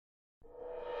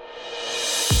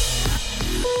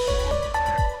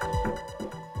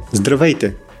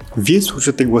Здравейте! Вие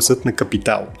слушате Гласът на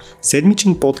Капитал,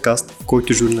 седмичен подкаст, в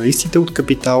който журналистите от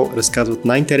Капитал разказват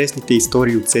най-интересните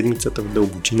истории от седмицата в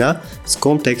дълбочина, с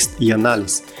контекст и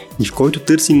анализ, и в който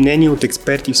търсим мнение от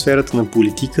експерти в сферата на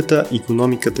политиката,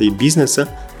 икономиката и бизнеса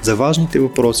за важните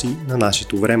въпроси на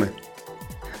нашето време.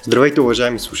 Здравейте,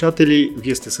 уважаеми слушатели!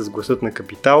 Вие сте с Гласът на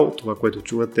Капитал. Това, което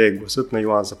чувате, е гласът на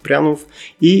Йоан Запрянов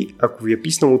и ако ви е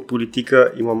писнал от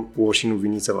политика, имам лоши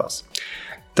новини за вас.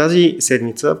 Тази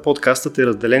седмица подкастът е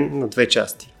разделен на две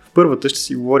части. В първата ще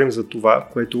си говорим за това,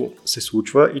 което се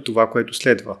случва и това, което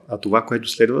следва. А това, което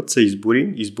следват са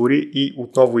избори и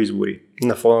отново избори.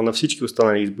 На фона на всички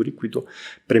останали избори, които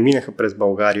преминаха през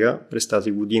България през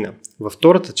тази година. Във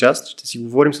втората част ще си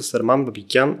говорим с Арман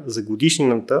Бабикян за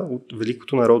годишнината от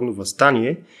Великото народно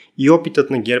въстание и опитът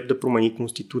на ГЕРБ да промени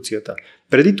Конституцията.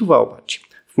 Преди това обаче,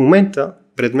 в момента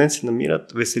пред мен се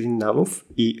намират Веселин Нанов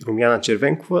и Румяна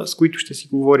Червенкова, с които ще си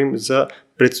говорим за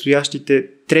предстоящите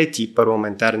трети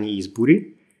парламентарни избори,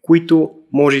 които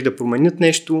може и да променят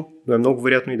нещо, но е много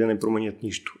вероятно и да не променят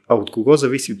нищо. А от кого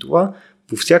зависи това?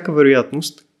 По всяка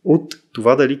вероятност от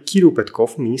това дали Кирил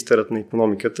Петков, министърът на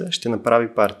икономиката, ще направи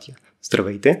партия.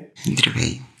 Здравейте!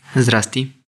 Здравей!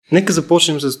 Здрасти! Нека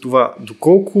започнем с това.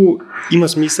 Доколко има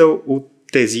смисъл от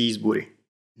тези избори?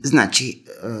 Значи,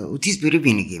 от избори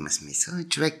винаги има смисъл.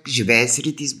 Човек живее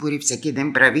сред избори, всеки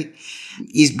ден прави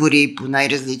избори по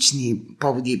най-различни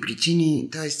поводи и причини,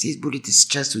 т.е. изборите са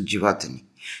част от живота ни.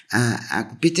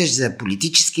 Ако питаш за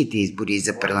политическите избори и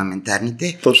за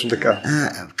парламентарните, точно така.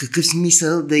 Какъв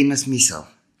смисъл да има смисъл?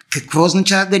 Какво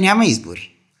означава да няма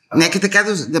избори? Нека така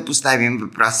да поставим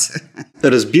въпроса.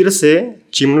 Разбира се,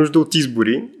 че има нужда от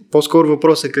избори. По-скоро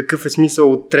въпросът е какъв е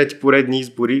смисъл от трети поредни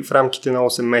избори в рамките на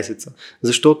 8 месеца.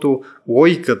 Защото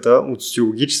логиката от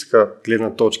социологическа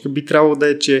гледна точка би трябвало да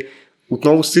е, че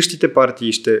отново същите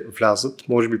партии ще влязат,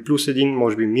 може би плюс един,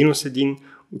 може би минус един,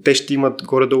 те ще имат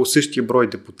горе-долу същия брой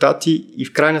депутати и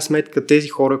в крайна сметка тези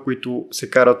хора, които се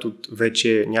карат от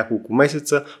вече няколко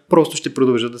месеца, просто ще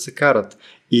продължат да се карат.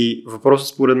 И въпросът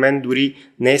според мен дори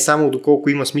не е само доколко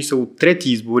има смисъл от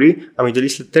трети избори, ами дали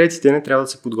след третите не трябва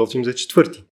да се подготвим за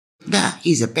четвърти. Да,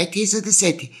 и за пети, и за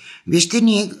десети. Вижте,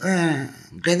 ние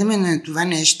гледаме на това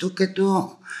нещо, като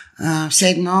все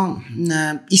едно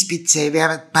на изпит се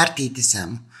явяват партиите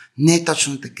само. Не е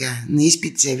точно така. На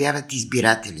изпит се явяват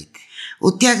избирателите.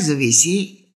 От тях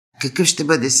зависи какъв ще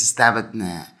бъде съставът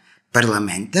на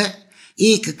парламента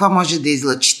и какво може да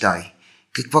излъчи той.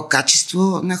 Какво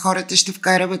качество на хората ще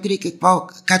вкара вътре и какво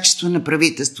качество на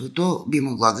правителството би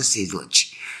могло да се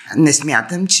излъчи. Не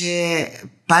смятам, че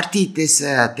партиите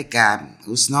са така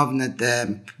основната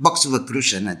боксова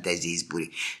круша на тези избори.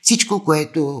 Всичко,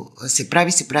 което се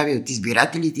прави от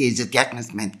избирателите и за тяхна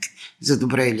сметка, за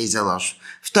добро или за лошо.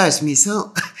 В този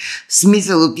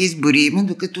смисъл от избори има,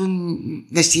 докато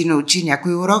не си научи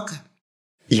някой урока.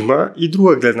 Има и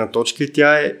друга гледна точка и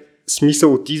тя е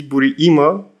смисъл от избори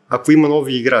има, ако има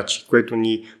нови играчи, което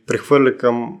ни прехвърля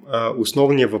към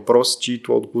основния въпрос,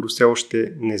 чието отговор все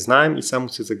още не знаем и само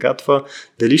се загатва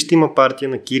дали ще има партия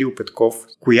на Кирил Петков,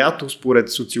 която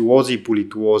според социолози и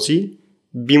политолози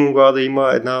би могла да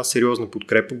има една сериозна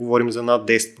подкрепа, говорим за над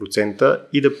 10%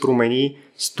 и да промени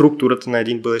структурата на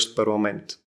един бъдещ парламент.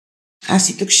 Аз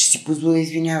и тук ще си позволя,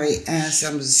 извинявай,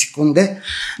 само за секунда,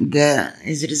 да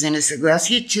изразя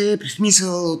несъгласие, че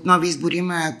смисъл от нови избори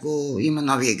има, ако има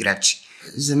нови играчи.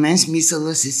 За мен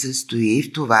смисъла се състои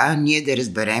в това ние да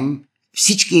разберем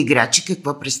всички играчи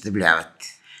какво представляват.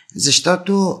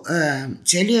 Защото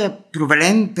целият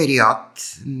провален период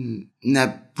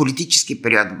на политически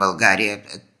период в България,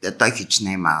 той хич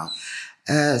не е мал,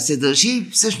 се дължи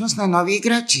всъщност на нови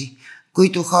играчи,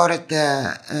 които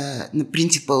хората на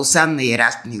принципа осанна и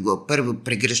разпни го първо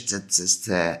прегръщат с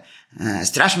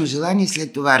страшно желание,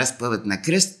 след това разпъват на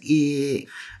кръст и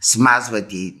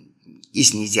смазват и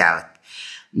снизяват.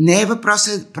 Не е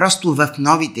въпросът просто в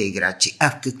новите играчи, а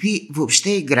в какви въобще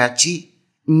играчи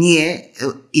ние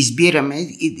избираме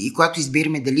и когато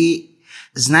избираме дали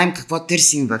знаем какво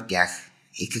търсим в тях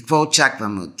и какво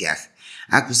очакваме от тях.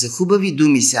 Ако са хубави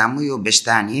думи само и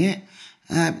обещания,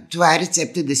 това е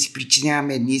рецепта да си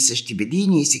причиняваме едни и същи беди и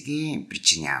ние си ги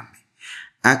причиняваме.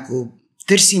 Ако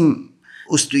търсим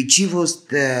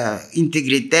устойчивост,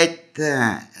 интегритет,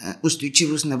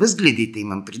 устойчивост на възгледите,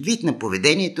 имам предвид, на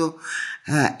поведението,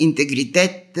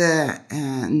 интегритет,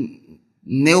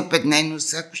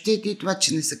 неопетненост, ако щете и това,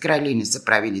 че не са крали и не са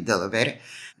правили далавера,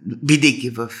 бидейки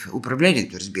в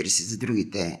управлението, разбира се, за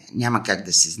другите няма как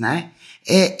да се знае,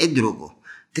 е друго.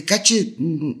 Така че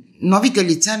новите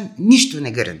лица нищо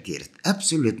не гарантират.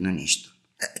 Абсолютно нищо.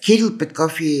 Кирил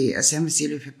Петков и Асен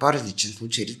Василев е по-различен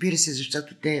случай, разбира се,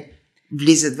 защото те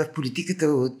влизат в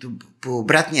политиката по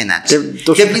обратния начин.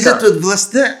 Те влизат от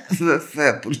властта в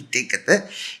политиката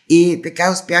и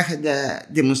така успяха да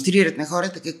демонстрират на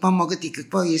хората какво могат и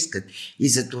какво искат. И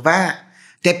за това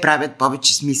те правят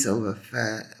повече смисъл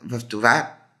в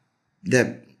това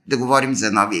да говорим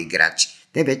за нови играчи.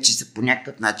 Те вече са по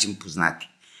някакъв начин познати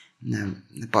на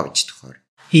повечето хора.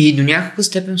 И до някаква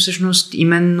степен всъщност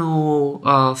именно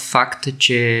факта,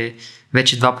 че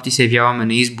вече 2 пъти се явяваме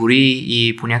на избори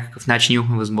и по някакъв начин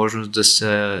имахме възможност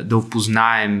да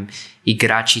опознаем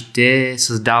играчите,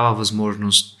 създава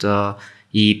възможност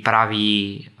и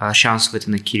прави шансовете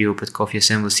на Кирил Петков и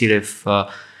Асен Василев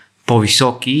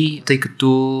по-високи, тъй като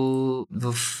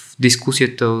в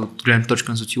дискусията от гледна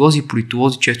точка на социолози и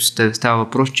политолози често става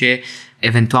въпрос, че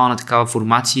евентуална такава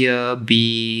формация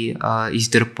би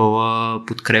издърпала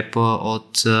подкрепа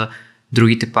от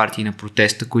другите партии на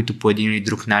протеста, които по един или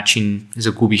друг начин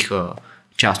загубиха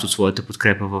част от своята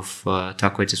подкрепа в това,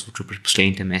 което се случва през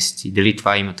последните месеци. Дали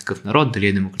това има такъв народ, дали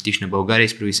е Демократична България,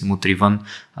 изправи се мутри вън.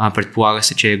 Предполага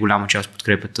се, че голяма част от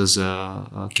подкрепата за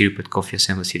Кирил Петков и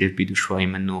Асен Василев би дошла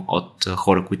именно от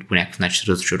хора, които по някакъв начин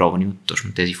са разочаровани от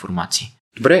точно тези формации.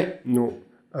 Добре, но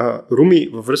Руми,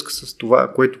 във връзка с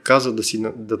това, което каза, да си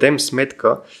дадем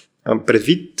сметка,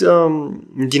 предвид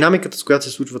динамиката, с която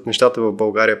се случват нещата в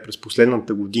България през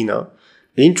последната година,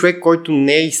 един човек, който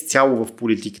не е изцяло в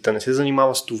политиката, не се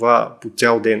занимава с това по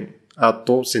цял ден, а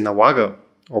то се налага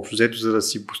общо взето, за да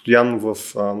си постоянно в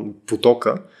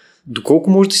потока, доколко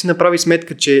може да си направи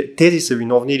сметка, че тези са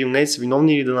виновни или не са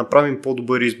виновни, или да направим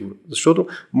по-добър избор. Защото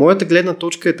моята гледна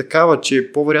точка е такава, че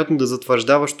е по-вероятно да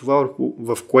затвърждаваш това,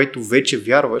 в което вече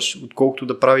вярваш, отколкото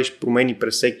да правиш промени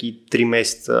през всеки 3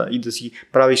 месеца и да си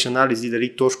правиш анализи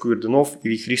дали Тошко Йорданов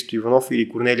или Христо Иванов или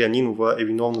Корнелия Нинова е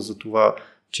виновна за това,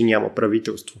 че няма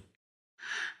правителство.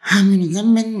 Не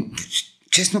знам, мен,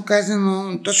 честно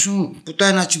казано, точно по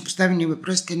този начин поставени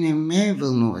въпросите не ме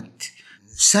вълнуват.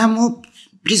 Само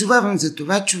призовавам за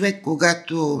това човек,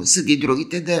 когато съди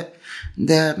другите,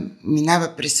 да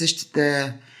минава през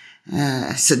същата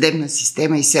съдебна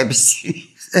система и себе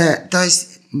си.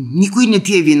 Тоест, никой не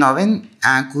ти е виновен,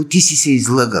 ако ти си се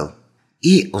излъгал.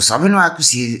 И особено ако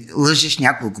си лъжеш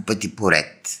няколко пъти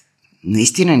поред.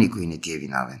 Наистина никой не ти е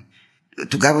виновен.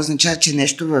 Тогава означава, че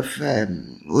нещо в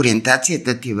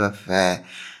ориентацията ти, в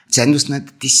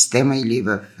ценностната ти система или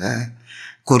в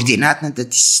координатната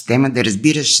ти система да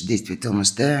разбираш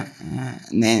действителността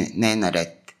не е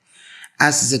наред.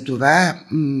 Аз за това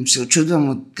се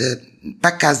очудвам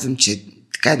пак казвам, че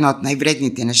така едно от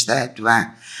най-вредните неща е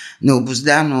това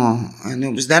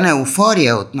необуздана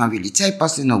еуфория от нови лица и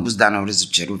после необуздано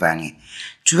разочарование.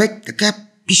 Човек така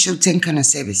пише оценка на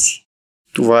себе си.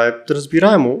 Това е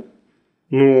разбираемо,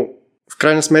 но в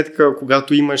крайна сметка,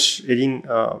 когато имаш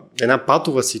една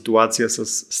патова ситуация с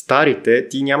старите,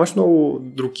 ти нямаш много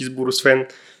друг избор, освен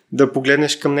да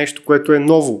погледнеш към нещо, което е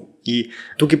ново. И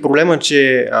тук е проблема,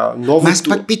 че новото... Аз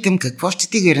пак питам, какво ще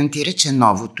ти гарантира, че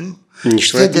новото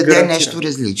нищо ще даде нещо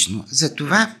различно? За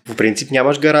това... По принцип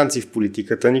нямаш гаранции в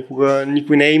политиката,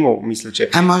 никой не е имал, мисля, че...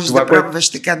 можеш да пробваш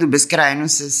така до безкрайно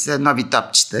с нови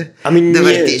топчета, да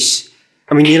въртиш.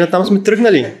 Ние натам сме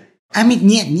тръгнали.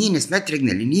 Ние не сме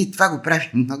тръгнали. Ние това го правим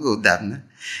много отдавна.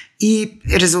 И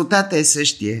резултатът е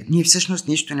същия. Ние всъщност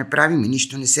нищо не правим и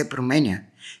нищо не се променя.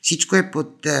 Всичко е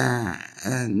под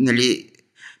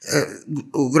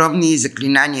огромни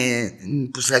заклинания,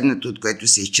 последното, от което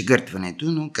се изчегъртването,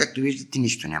 но както виждате,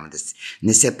 нищо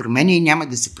не се променя и няма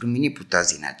да се промени по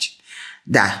този начин.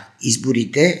 Да,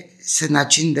 изборите са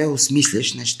начин да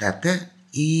осмисляш нещата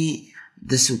и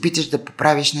да се опиташ да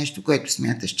поправиш нещо, което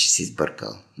смяташ, че си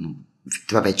сбъркал. Но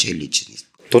това вече е личен избор.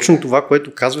 Точно това,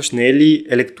 което казваш, не е ли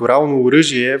електорално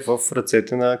оръжие в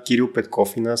ръцете на Кирил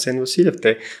Петков и на Асен Василев?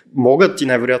 Те могат и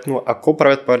най-вероятно, ако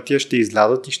правят партия, ще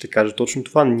излязат и ще кажат точно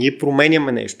това. Ние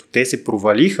променяме нещо. Те се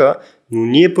провалиха, но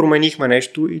ние променихме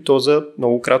нещо и то за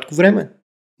много кратко време.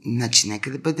 Значи,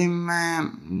 нека да бъдем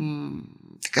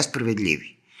така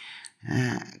справедливи.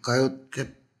 Кой от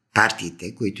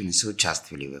партиите, които не са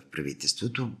участвали в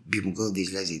правителството, би могъл да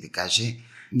излезе и да каже: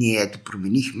 ние ето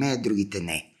променихме, другите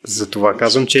не. Затова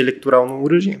казвам, че е електорално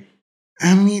оръжие.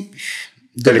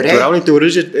 Добре. Електоралните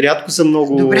оръжия рядко са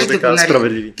много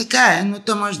справедливи. Така е, но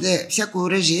то може да е всяко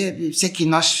оръжие, всеки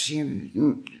нож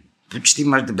почти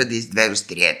може да бъде из 2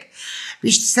 остриета.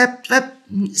 Вижте, сега това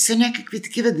са някакви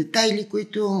такива детайли,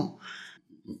 които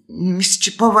мисля,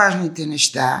 че по-важните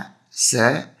неща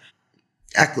са,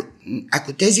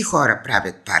 ако тези хора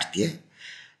правят партия,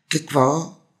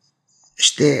 какво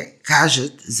ще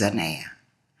кажат за нея.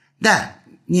 Да,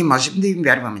 ние можем да им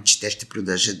вярваме, че те ще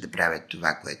продължат да правят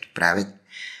това, което правят,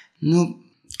 но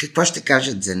какво ще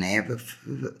кажат за нея,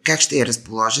 как ще я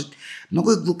разположат.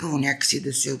 Много е глупаво някакси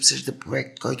да се обсъжда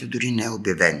проект, който дори не е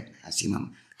обявен. Аз имам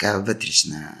такава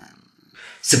вътрешна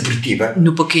съпротива.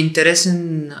 Но пък е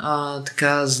интересен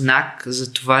така знак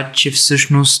за това, че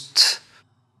всъщност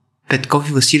Петков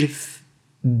и Василев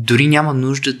дори няма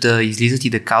нужда да излизат и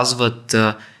да казват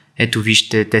ето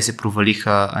вижте, те се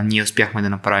провалиха, а ние успяхме да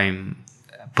направим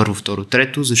първо, второ,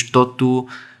 трето, защото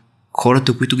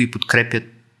хората, които ги подкрепят,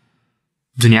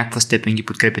 до някаква степен ги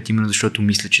подкрепят именно защото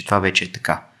мислят, че това вече е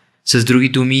така. С други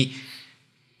думи,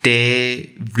 те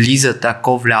влизат,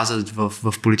 ако влязат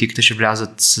в политиката, ще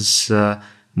влязат с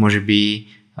може би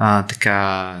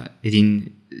така един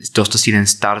доста силен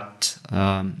старт,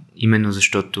 именно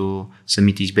защото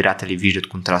самите избиратели виждат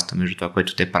контраста между това,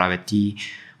 което те правят и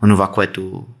онова,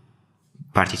 което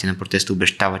партиите на протеста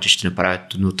обещават, че ще направят,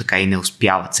 но така и не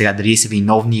успяват. Сега дали са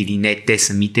виновни или не, те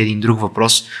самите е един друг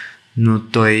въпрос, но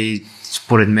той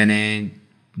според мен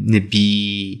не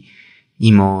би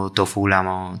имал толкова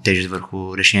голяма тежест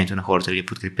върху решението на хората да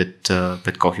подкрепят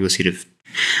Петков и Василев.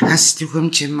 Аз се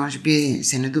страхувам, че може би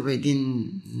се надува един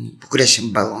погрешен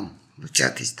балон в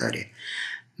цялата история.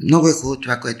 Много е хубаво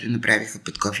това, което направиха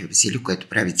Петков и Василев, което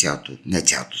прави не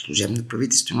цялото служебно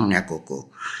правителство, но няколко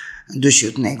души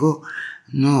от него.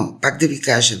 Но пак да ви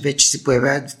кажа, вече се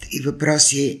появяват и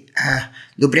въпроси.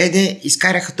 Добре де,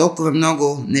 изкараха толкова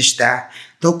много неща,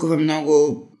 толкова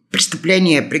много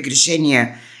престъпления,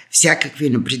 прегрешения, всякакви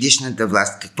на предишната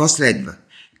власт. Какво следва?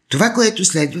 Това, което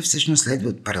следва, всъщност следва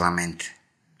от парламента.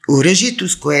 Оръжието,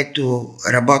 с което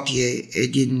работи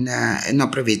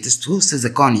едно правителство, са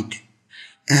законите,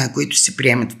 които се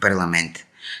приемат в парламента.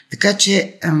 Така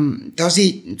че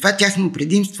това тяхно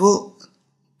предимство,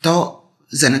 то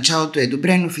за началото е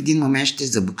добре, но в един момент ще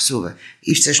забуксува.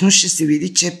 И всъщност ще се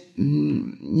види, че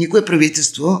никое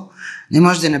правителство не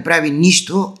може да направи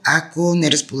нищо, ако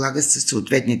не разполага с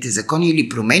съответните закони или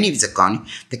промени в закони,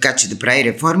 така че да прави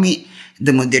реформи,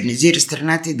 да модернизира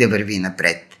страната и да върви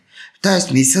напред. В този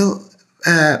смисъл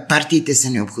партиите са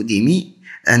необходими,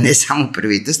 не само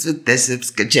правителства, те са в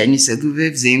скачени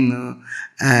съдове, взаимно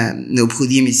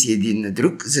необходими си един на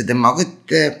друг, за да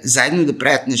могат заедно да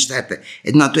правят нещата.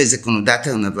 Едното е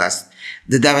законодателна власт,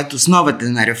 да дават основата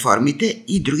на реформите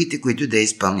и другите, които да я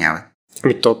изпълняват.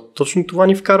 Точно това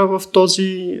ни вкара в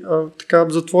този така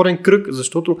затворен кръг,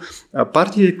 защото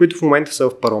партиите, които в момента са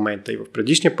в парламента и в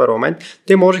предишния парламент,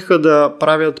 те можеха да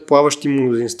правят плаващи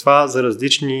мнозинства за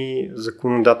различни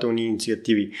законодателни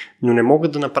инициативи, но не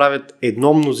могат да направят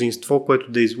едно мнозинство,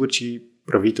 което да излъчи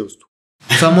правителство.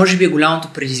 Това може би е голямото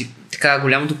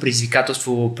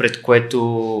предизвикателство, пред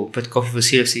което Петков и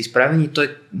Василев са изправени, и той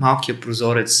е малкият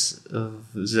прозорец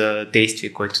за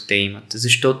действие, който те имат.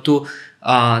 Защото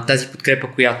тази подкрепа,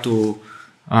 която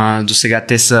до сега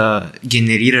те са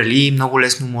генерирали, много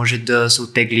лесно може да се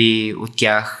оттегли от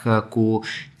тях, ако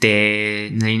те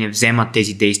не вземат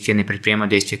тези действия, не предприемат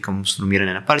действия към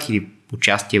сформиране на партии или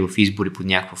участие в избори под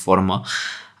някаква форма.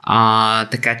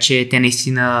 Така че те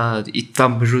наистина, и това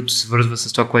между другото се вързва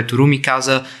с това, което Руми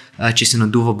каза, че се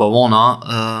надува балона,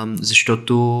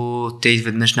 защото те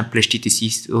изведнъж на плещите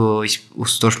си,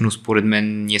 точно според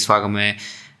мен ние слагаме,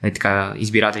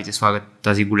 избирателите слагат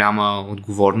тази голяма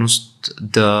отговорност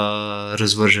да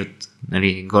развържат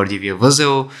гордиевия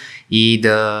възел и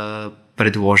да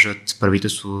предложат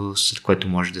правителство, след което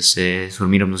може да се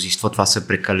сформира мнозинство. Това са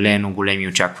прекалено големи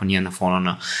очаквания на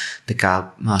фона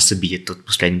на събитията от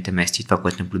последните месеци. Това,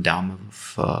 което наблюдаваме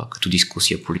като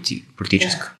дискусия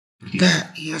политическа. Да,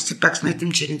 и аз все пак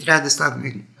сметам, че не трябва да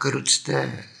слагаме каруцата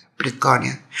пред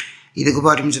коня и да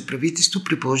говорим за правителство,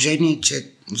 при положение,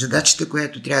 че задачата,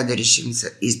 която трябва да решим, за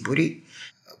избори,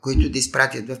 които да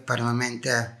изпратят в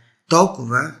парламента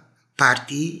толкова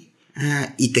партии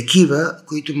и такива,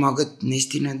 които могат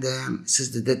наистина да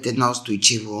създадат едно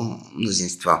устойчиво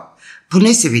мнозинство.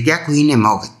 Поне се видя, кои не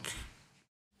могат.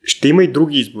 Ще има и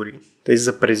други избори, тези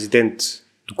за президент.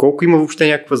 Доколко има въобще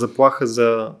някаква заплаха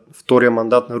за втория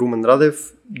мандат на Румен Радев,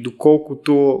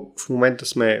 доколкото в момента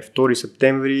сме 2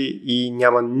 септември и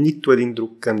няма нито един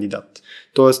друг кандидат.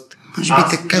 Тоест, може би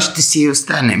така ще си и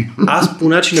останем. Аз по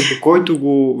начина, по който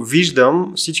го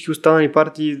виждам, всички останали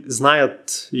партии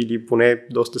знаят или поне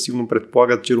доста силно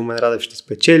предполагат, че Румен Радев ще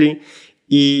спечели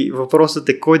и въпросът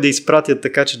е кой да изпратят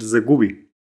така, че да загуби.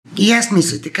 И аз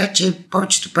мисля така, че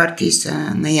повечето партии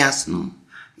са наясно,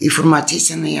 информации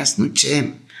са наясно,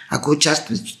 че ако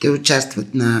участват, ще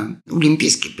участват на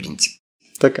олимпийски принцип.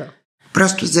 Така.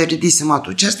 Просто заради самото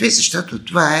участие, защото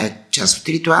това е част от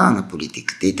ритуала на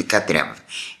политиката и така трябва.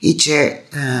 И че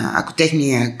ако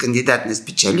техният кандидат не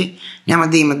спечели, няма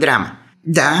да има драма.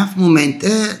 Да, в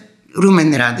момента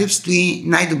Румен Радев стои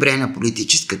най-добре на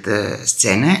политическата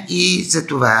сцена и за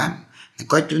това, на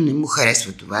който не му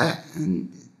харесва това,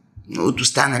 от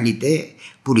останалите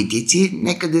политици,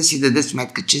 нека да си даде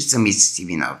сметка, че сами са си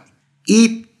виновни.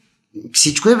 И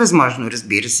всичко е възможно,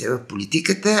 разбира се, в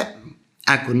политиката.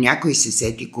 Ако някой се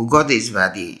сети кого да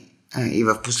извади и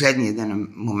в последния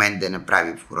момент да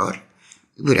направи фурор,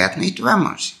 вероятно и това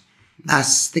може.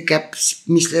 Аз така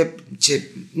мисля, че...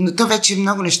 Но то вече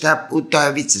много неща от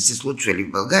този вид са се случвали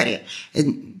в България.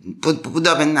 По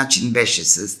подобен начин беше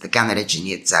с така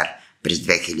наречения цар през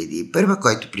 2001,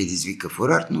 който предизвика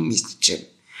фурор, но мисля, че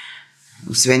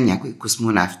освен някой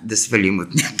космонавт да свалим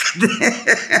от някъде.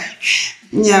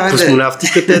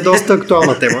 Космонавтиката е доста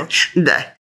актуална тема. Да.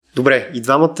 Добре, и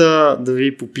двамата да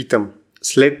ви попитам.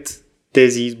 След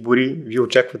тези избори, вие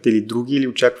очаквате ли други или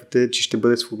очаквате, че ще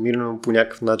бъде сформирано по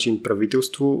някакъв начин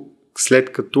правителство,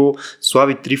 след като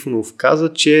Слави Трифонов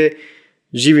каза, че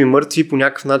живи и мъртви по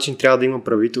някакъв начин трябва да има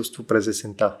правителство през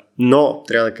есента. Но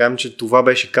трябва да кажем, че това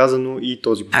беше казано и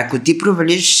този път. Ако ти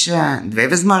провалиш две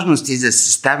възможности за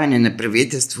съставяне на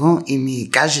правителство и ми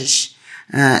кажеш,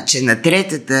 че на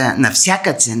третата, на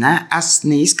всяка цена, аз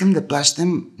не искам да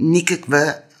плащам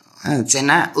никаква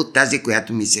цена от тази,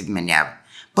 която ми се вменява.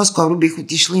 По-скоро бих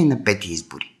отишла и на 5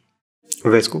 избори.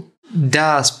 Веско?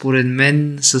 Да, според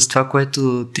мен с това,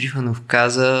 което Трифонов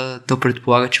каза, то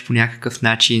предполага, че по някакъв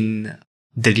начин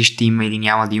дали ще има или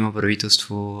няма да има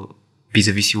правителство би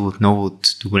зависело отново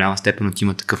до голяма степен от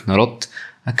Има такъв народ.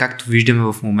 А както виждаме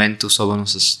в момента, особено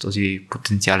с този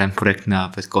потенциален проект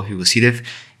на Петков и Василев,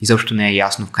 изобщо не е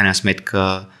ясно в крайна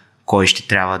сметка кой ще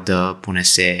трябва да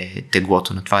понесе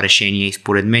теглото на това решение. И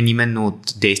според мен именно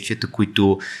от действията,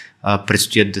 които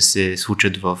предстоят да се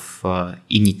случат в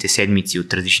идните седмици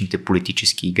от различните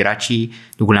политически играчи,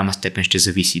 до голяма степен ще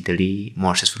зависи дали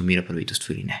може да се сформира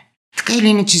правителство или не. Така или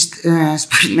иначе,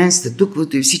 според мен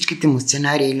статуквото и всичките му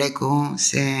сценарии леко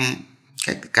се,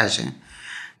 как да кажа,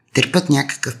 търпят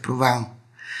някакъв провал.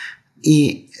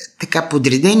 И така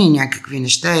подредени някакви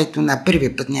неща, ето на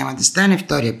първия път няма да стане,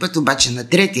 втория път, обаче на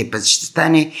третия път ще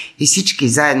стане и всички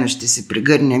заедно ще се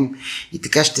прегърнем и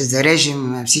така ще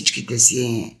зарежем всичките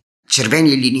си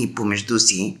червени линии помежду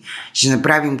си, ще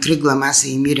направим кръгла маса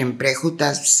и мирен преход.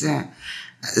 Аз,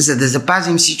 за да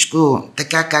запазим всичко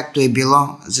така, както е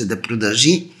било, за да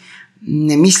продължи,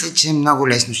 не мисля, че много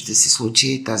лесно ще се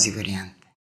случи този вариант.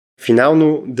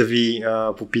 Финално да ви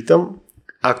попитам,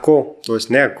 ако,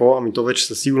 т.е. не ако, ами то вече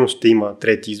със сигурност ще има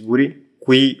трети избори,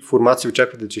 кои формации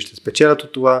очаквате, че ще спечелят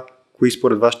от това, кои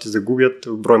според вас ще загубят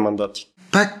в брой мандати?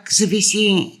 Пак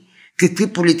зависи какви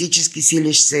политически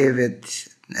сили ще се явят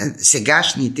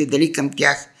сегашните, дали към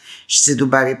тях ще се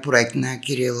добави проект на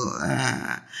Кирил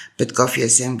Петков и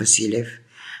Асен Василев,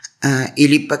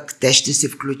 или пък те ще се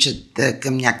включат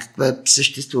към някаква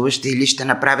съществуваща или ще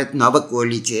направят нова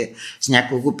коалиция с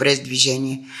няколко през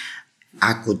движение.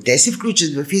 Ако те се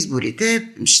включат в изборите,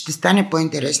 ще стане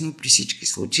по-интересно при всички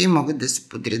случаи. Могат да се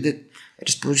подредят.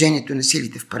 Разположението на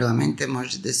силите в парламента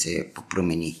може да се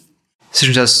попромени.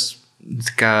 Всъщност аз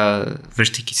така,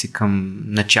 връщайки се към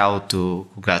началото,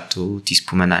 когато ти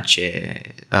спомена, че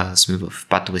сме в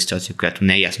патова ситуация, в която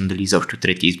не е ясно дали изобщо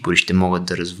трети избори ще могат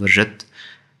да развържат,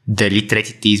 дали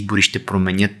третите избори ще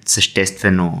променят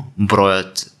съществено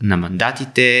броят на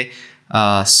мандатите,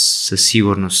 със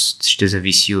сигурност ще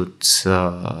зависи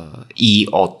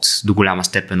до голяма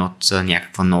степен от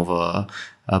някаква нова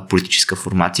политическа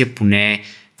формация. Поне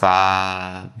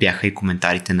това бяха и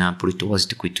коментарите на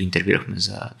политолозите, които интервюрахме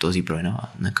за този брой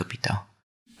на Капитал.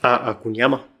 Ако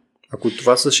няма? Ако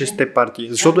това са 6 партии?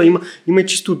 Защото има и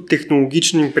чисто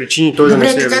технологични причини той да не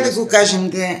се... Добре, така да го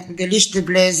кажем, дали ще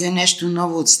влезе нещо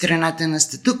ново от страната на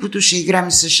статуквото, ще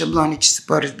играем с шаблони, че са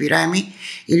по-разбираеми,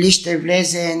 или ще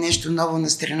влезе нещо ново на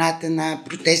страната на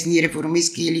протестни,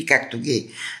 реформистки или както ги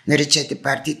наречете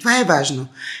партии. Това е важно,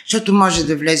 защото може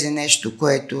да влезе нещо,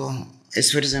 което е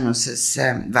свързано с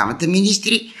двамата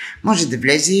министри, може да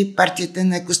влезе и партията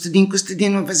на Костадин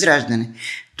Костадинов Възраждане.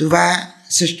 Това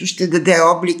също ще даде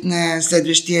облик на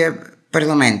следващия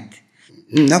парламент.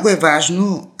 Много е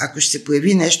важно, ако ще се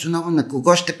появи нещо ново, на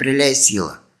кого ще прелее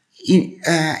сила.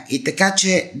 И така,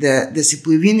 че да се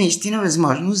появи наистина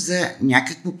възможност за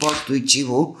някакво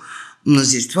по-устойчиво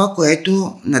мнозинство,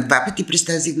 което на 2 пъти през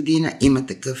тази година Има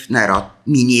такъв народ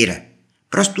минира.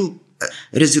 Просто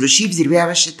разруши,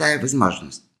 взривяваше тая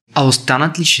възможност. А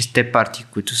останат ли 6 партии,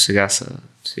 които сега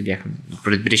седяхме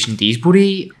пред предишните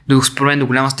избори? Според мен до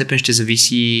голяма степен ще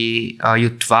зависи и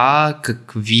от това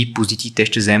какви позиции те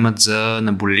ще вземат за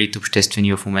наболелите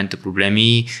обществени в момента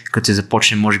проблеми, като се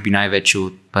започне може би най-вече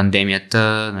от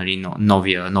пандемията, нали,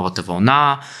 новата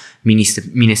вълна,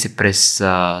 мине се през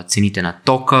цените на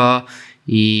тока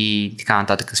и така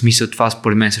нататък. В смисъл това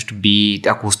според мен също би,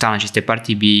 ако остана 6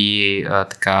 партии, би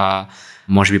така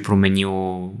може би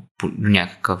променило в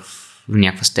някаква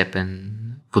степен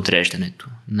подреждането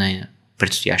на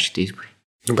предстоящите избори.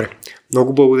 Добре.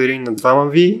 Много благодарим на двама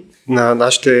ви. На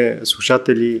нашите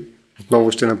слушатели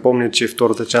отново ще напомня, че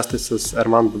втората част е с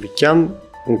Арман Бабикян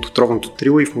от Отровното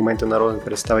трио и в момента народен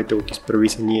представител от Избори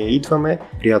се ние идваме.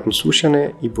 Приятно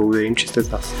слушане и благодарим, че сте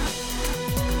с нас.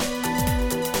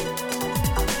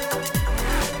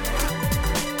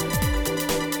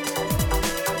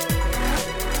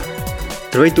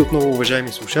 Здравейте отново,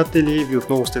 уважаеми слушатели! Вие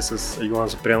отново сте с Йоан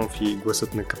Запрянов и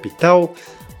Гласът на Капитал.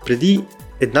 Преди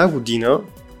една година,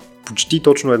 почти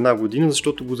точно една година,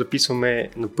 защото го записваме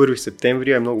на 1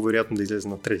 септември, а е много вероятно да излезе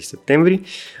на 3 септември,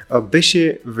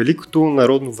 беше Великото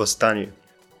народно въстание.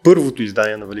 Първото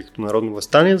издание на Великото народно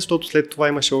въстание, защото след това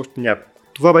имаше още няколко.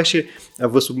 Това беше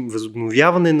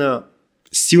възобновяване на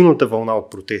силната вълна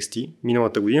от протести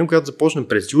миналата година, която започна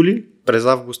през юли, през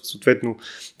август, съответно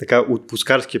така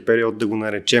отпускарския период да го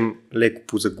наречем леко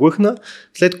позаглъхна,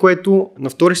 след което на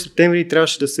 2 септември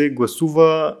трябваше да се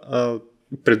гласува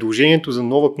предложението за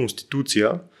нова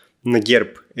конституция на ГЕРБ.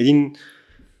 Един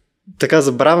така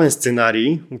забравен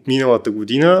сценарий от миналата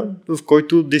година, в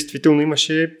който действително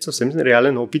имаше съвсем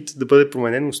реален опит да бъде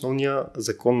променен основния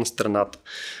закон на страната.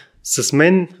 С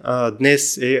мен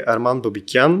днес е Арман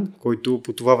Бабикян, който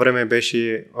по това време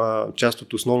беше част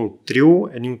от основното трио,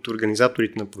 един от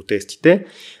организаторите на протестите,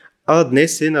 а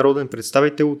днес е народен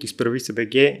представител от Избори се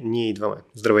БГ, ние идваме.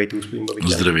 Здравейте, господин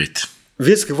Бабикян. Здравейте.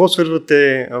 Вие с какво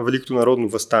свързвате Великото народно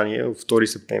въстание в 2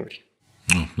 септември?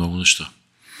 Много неща.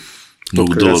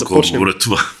 Много дълъг отговор е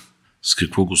това. С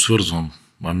какво го свързвам?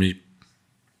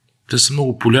 Те са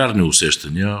много полярни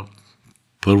усещания.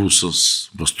 Първо с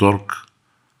възторг,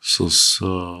 с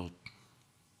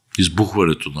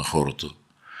избухването на хората.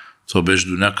 Това беше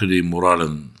до някъде и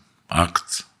морален акт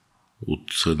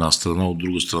от една страна, от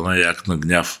друга страна и акт на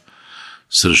гняв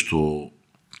срещу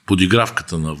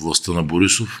подигравката на властта на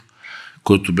Борисов,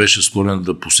 който беше склонен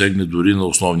да посегне дори на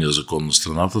основния закон на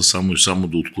страната, само и само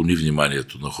да отклони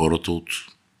вниманието на хората от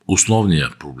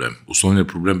основния проблем. Основният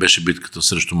проблем беше битката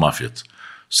срещу мафията,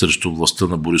 срещу властта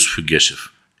на Борисов и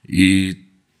Гешев. И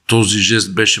този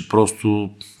жест беше просто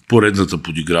поредната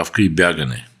подигравка и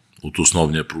бягане от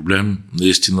основния проблем.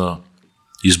 Наистина,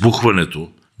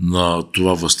 избухването на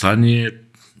това въстание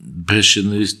беше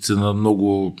наистина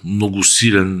много, много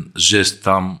силен жест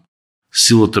там.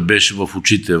 Силата беше в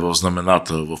очите, в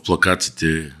знамената, в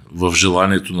плакатите, в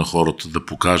желанието на хората да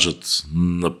покажат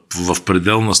в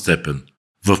пределна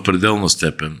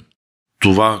степен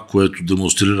това, което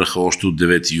демонстрираха още от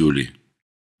 9 юли.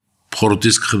 Хората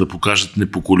искаха да покажат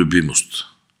непоколебимост,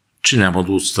 че няма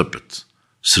да отстъпят.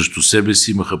 Срещу себе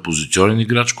си имаха позиционен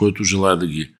играч, който желая да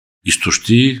ги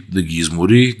изтощи, да ги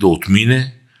измори, да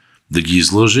отмине, да ги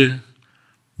излъже,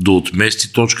 да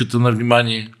отмести точката на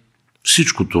внимание.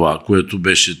 Всичко това, което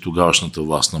беше тогавашната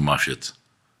власт на мафията.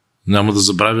 Няма да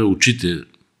забравя очите,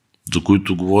 за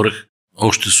които говорех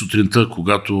още сутринта,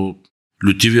 когато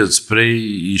лютивият спрей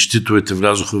и щитовете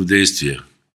влязоха в действие.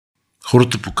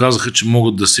 Хората показаха, че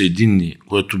могат да са единни,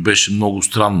 което беше много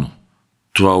странно.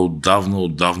 Това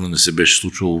отдавна не се беше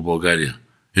случвало в България.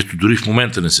 Ето, дори в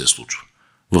момента не се случва.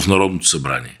 В Народното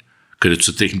събрание, където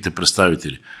са техните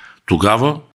представители.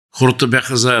 Тогава хората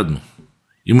бяха заедно.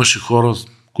 Имаше хора,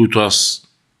 които аз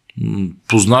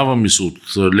познавам и са от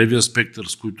левия спектър,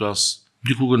 с които аз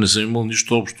никога не съм имал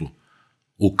нищо общо.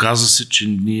 Оказа се, че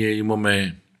ние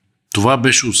имаме... Това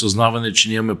беше осъзнаване, че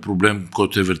ние имаме проблем,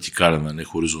 който е вертикален, а не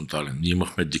хоризонтален. Ние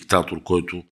имахме диктатор,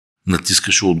 който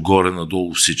натискаше отгоре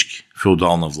надолу всички.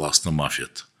 Феодална власт на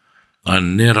мафията. А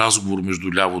не разговор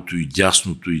между лявото и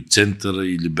дясното, и центъра,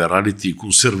 и либералите, и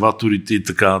консерваторите, и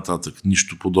така нататък.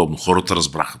 Нищо подобно. Хората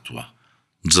разбраха това.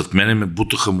 Зад мене ме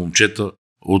бутаха момчета,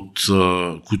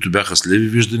 които бяха с леви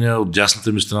виждания. От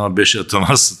дясната ми страна беше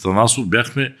Атанасов.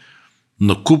 Бяхме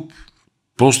на куп.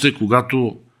 После,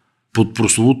 когато под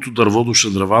прословото дърво до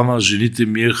шадравана жените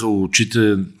миеха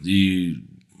очите и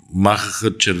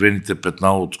махаха червените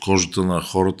петна от кожата на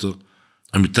хората.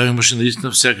 Там имаше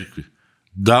наистина всякакви.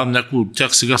 Да, някои от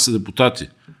тях сега са депутати.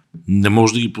 Не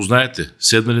може да ги познаете.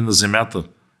 Седнали на земята,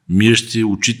 миещи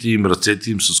очите им,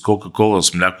 ръцете им с Coca-Cola,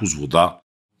 с мляко, с вода.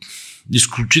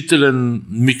 Изключителен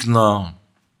миг на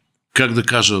как да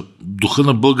кажа, духа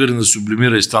на българина се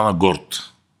облимира и стана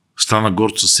горд. Стана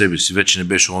горд със себе си. Вече не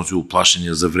беше онзи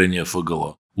оплашения, заврения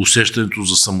въгъла. Усещането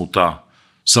за самота.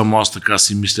 Само аз така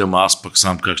си мисля, ама аз пък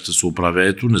сам как ще се оправя.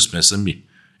 Ето, не сме сами.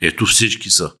 Ето, всички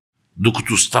са.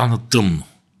 Докато стана тъмно.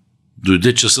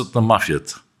 Дойде часът на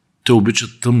мафията. Те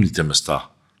обичат тъмните места.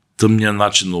 Тъмния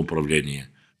начин на управление.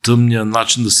 Тъмния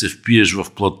начин да се впиеш в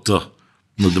плътта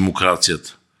на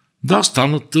демокрацията. Да,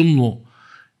 стана тъмно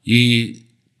и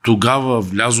тогава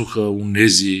влязоха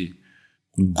онези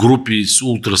групи с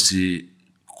ултраси,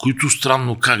 които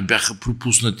странно как бяха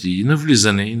пропуснати и на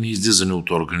влизане, и на излизане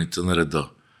от органите на реда.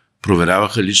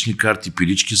 Проверяваха лични карти,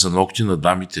 пилички за ногти на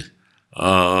дамите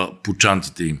по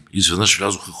чантите им. Изведнъж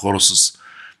влязоха хора с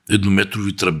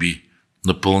еднометрови тръби,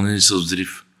 напълнени с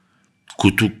взрив,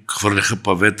 които хвърляха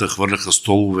павета, хвърляха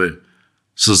столове,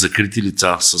 с закрити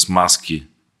лица, с маски,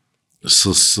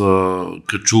 с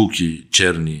качулки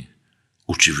черни.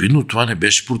 Очевидно това не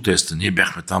беше протеста. Ние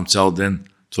бяхме там цял ден.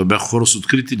 Това бяха хора с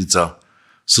открити лица,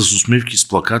 с усмивки, с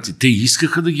плакати. Те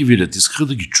искаха да ги видят, искаха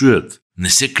да ги чуят. Не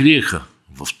се криеха.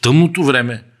 В тъмното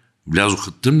време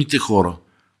влязоха тъмните хора,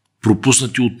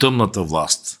 пропуснати от тъмната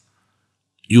власт,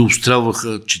 и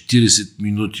обстрелваха 40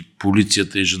 минути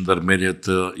полицията и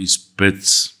жандармерията и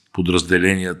спец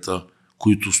подразделенията,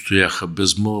 които стояха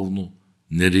безмълвно,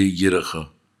 не реагираха.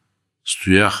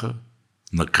 Стояха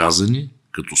наказани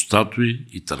като статуи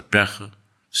и търпяха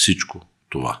всичко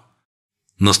това.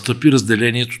 Настъпи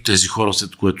разделението, тези хора,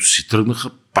 след което си тръгнаха,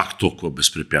 пак толкова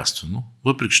безпрепятствено.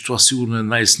 Въпреки че това сигурно е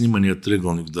най-сниманият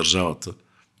триъгълник в държавата,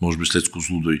 може би след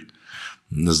Козлодуй.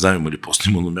 Не знам има ли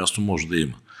по-снимано място, може да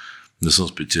има. Не съм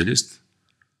специалист.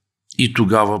 И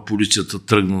тогава полицията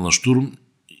тръгна на щурм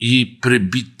и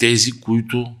преби тези,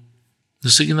 които не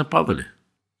са ги нападали.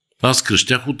 Аз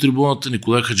крещях от трибуната,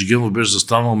 Николай Хаджигенов беше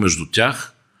застанал между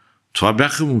тях. Това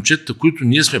бяха момчета, които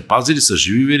ние сме пазили с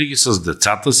живи вериги, с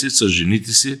децата си, с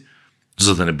жените си,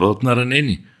 за да не бъдат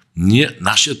наранени.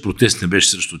 Нашият протест не беше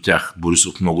срещу тях.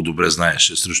 Борисов много добре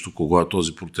знаеше срещу кого е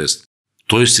този протест.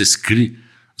 Той се скри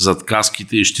зад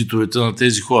каските и щитовете на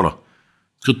тези хора.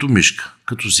 Като мишка,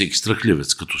 като всеки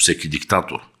страхливец, като всеки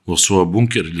диктатор. В своя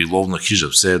бункер или ловна хижа,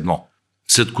 все едно.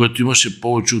 След което имаше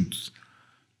повече от...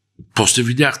 После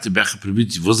видяхте, бяха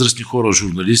прибити възрастни хора,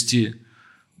 журналисти,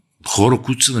 хора,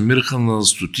 които се намираха на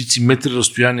стотици метри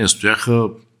разстояние, стояха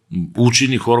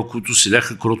учени хора, които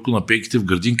седяха кротко на пейките в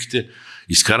градинките,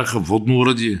 изкараха водно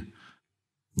урадие.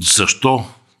 Защо?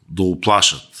 Да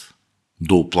оплашат.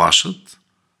 Да оплашат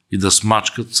и да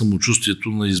смачкат самочувствието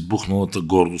на избухналата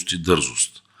гордост и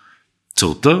дързост.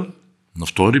 Целта на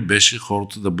втори беше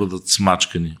хората да бъдат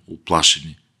смачкани,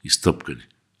 оплашени и стъпкани.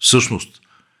 Всъщност,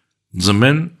 за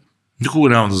мен никога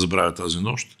няма да забравя тази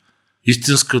нощ.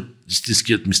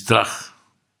 Истинският ми страх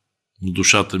в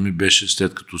душата ми беше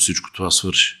след като всичко това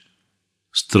свърши.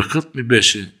 Страхът ми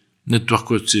беше не това,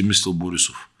 което си е мислил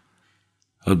Борисов,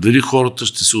 а дали хората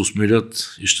ще се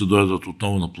осмелят и ще дойдат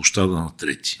отново на площада на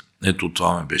Трети. Ето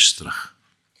това ме беше страх.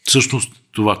 Всъщност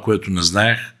това, което не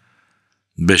знаех,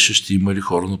 беше ще има ли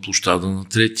хора на площада на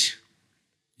Трети.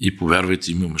 И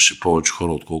повярвайте, имаше повече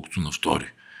хора, отколкото на втори.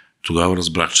 Тогава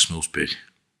разбрах, че сме успели.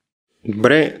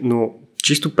 Добре, но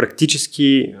чисто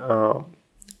практически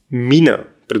мина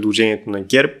предложението на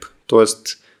ГЕРБ, т.е.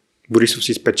 Борисов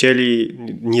си спечели,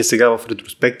 ние сега в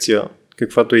ретроспекция,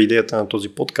 каквато е идеята на този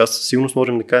подкаст, със сигурност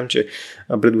можем да кажем, че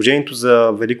предложението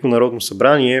за Велико народно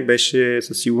събрание беше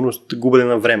със сигурност губене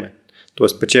на време,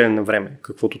 т.е. печелене на време,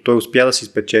 каквото той успя да си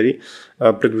спечели.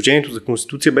 Предложението за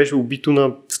Конституция беше убито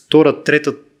на втора,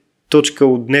 трета точка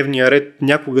от дневния ред,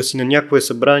 някога си на някое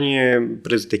събрание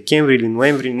през декември или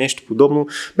ноември, нещо подобно.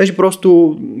 Беше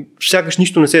просто сякаш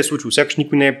нищо не се е случило, сякаш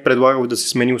никой не е предлагал да се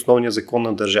смени основния закон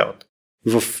на държавата.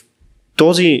 В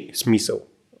този смисъл,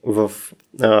 в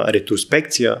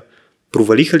ретроспекция,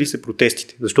 провалиха ли се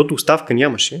протестите? Защото оставка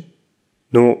нямаше,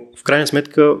 но в крайна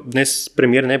сметка днес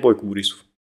премиер не е Бойко Борисов.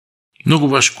 Много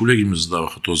ваши колеги ми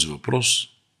задаваха този въпрос.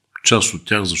 Част от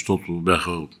тях, защото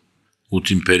бяха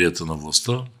от империята на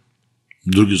властта,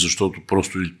 други, защото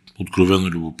просто откровено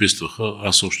любопитстваха.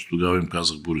 Аз още тогава им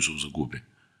казах, Борисов загуби.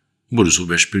 Борисов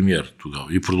беше премиер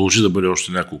тогава и продължи да бъде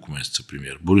още няколко месеца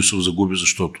премиер. Борисов загуби,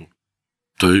 защото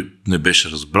той не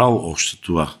беше разбрал още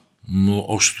това. Но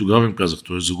още тогава им казах,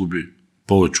 той загуби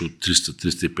повече от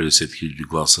 300-350 хиляди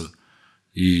гласа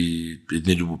и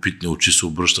едни любопитни очи се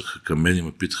обръщаха към мен и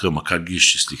ме питаха, ама как ги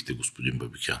изчислихте, господин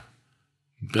Бабикян?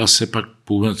 Аз все пак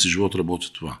половината си живот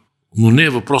работя това. Но не е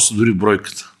въпросът дори в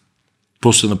бройката.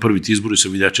 После на първите избори се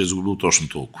видя, че е загубил точно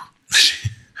толкова.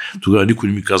 Тогава никой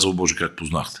не ми казал, Боже, как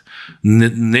познахте.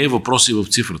 Не е въпрос и в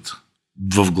цифрата.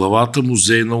 в главата му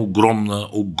зейна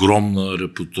огромна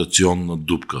репутационна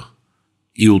дупка.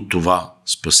 И от това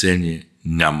спасение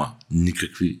няма.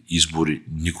 Никакви избори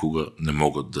никога не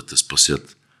могат да те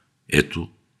спасят. Ето,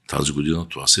 тази година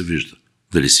това се вижда.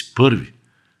 Дали си първи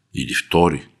или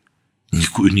втори,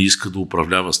 никой не иска да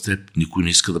управлява с теб, никой не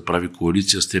иска да прави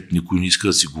коалиция с теб, никой не иска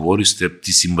да си говори с теб,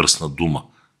 ти си мръсна дума,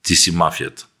 ти си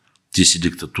мафията, ти си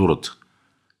диктатурата.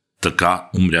 Така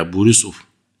умря Борисов.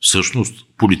 Всъщност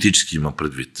политически има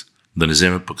предвид. Да не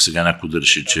вземе пък сега някой да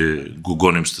реши, че го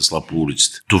гоним с Тесла по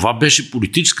улиците. Това беше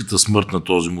политическата смърт на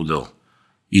този модел.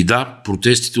 И да,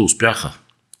 протестите успяха.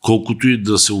 Колкото и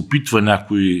да се опитва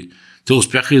някой, те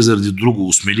успяха и заради друго.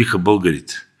 Осмелиха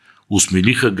българите.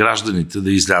 Осмелиха гражданите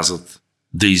да излязат,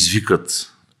 да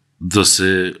извикат, да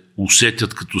се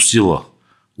усетят като сила.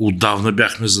 Отдавна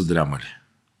бяхме задрямали.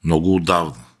 Много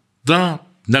отдавна. Да,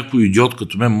 някой идиот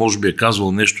като мен може би е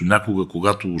казвал нещо някога,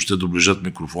 когато още доближат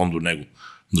микрофон до него.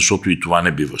 Защото и това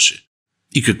не биваше.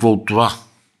 И какво от това?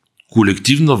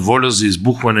 Колективна воля за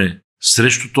избухване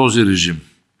срещу този режим.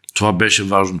 Това беше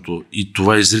важното и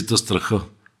това изрита страха.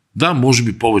 Да, може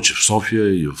би повече в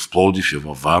София и в Пловдив и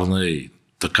във Варна и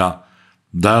така.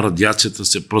 Да, радиацията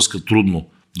се пръска трудно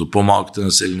до по-малките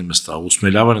населени места.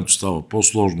 Осмеляването става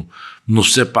по-сложно, но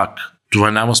все пак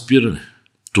това няма спиране.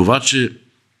 Това, че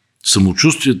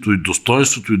самочувствието и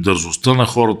достоинството и дързостта на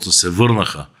хората се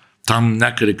върнаха там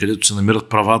някъде, където се намират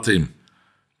правата им,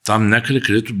 там някъде,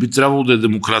 където би трябвало да е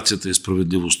демокрацията и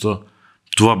справедливостта,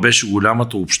 това беше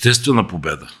голямата обществена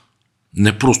победа.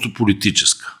 Не просто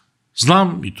политическа.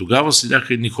 Знам, и тогава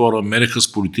седяха едни хора, мереха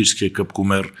с политическия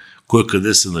къпкомер, кой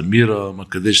къде се намира, ама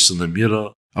къде ще се намира,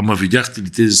 ама видяхте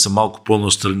ли тези са малко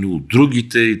по-настрани от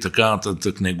другите и така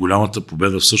нататък. Не, голямата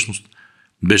победа всъщност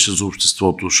беше за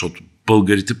обществото, защото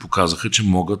българите показаха, че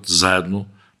могат заедно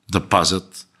да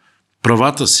пазят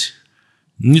правата си.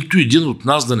 Нито един от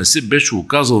нас да не се беше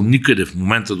оказал никъде в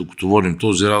момента, докато водим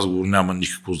този разговор, няма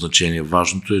никакво значение.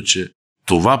 Важното е, че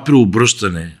това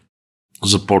преобръщане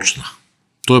започна.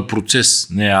 То е процес,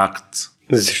 не е акт.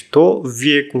 Защо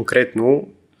вие конкретно,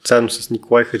 заедно с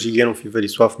Николай Хаджигенов и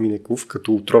Велислав Минеков,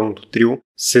 като отровното трио,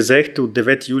 се заехте от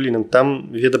 9 юли натам,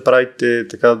 вие да правите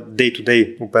така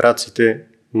day-to-day операциите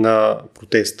на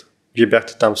протеста? Вие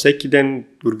бяхте там всеки ден,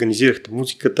 организирахте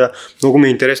музиката. Много ми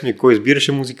е интересно и кой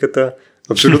избираше музиката.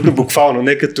 Абсолютно буквално,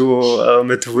 не като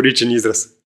метафоричен израз.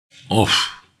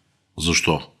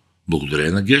 Защо?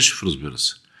 Благодарение на Гешев, разбира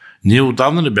се. Ние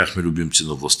отдавна не бяхме любимци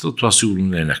на властта, това сигурно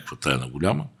не е някаква тайна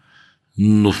голяма,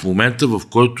 но в момента, в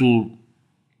който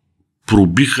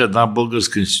пробиха една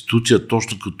българска институция,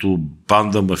 точно като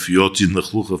банда мафиоти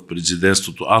нахлуха в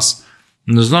президентството, аз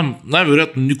не знам,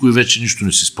 най-вероятно никой вече нищо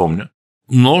не си спомня,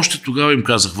 но още тогава им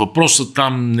казах, въпросът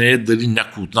там не е дали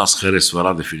някой от нас харесва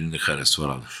Радев или не харесва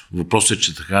Радев. Въпросът е,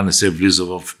 че така не се влиза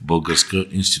в българска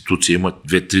институция. Има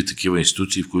 2-3 такива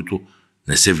институции, в които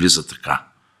не се влиза така.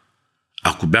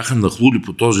 Ако бяха нахлули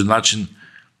по този начин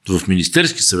в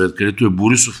Министерски съвет, където е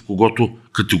Борисов, когото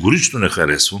категорично не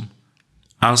харесвам,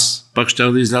 аз пак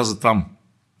щях да изляза там.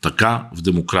 Така в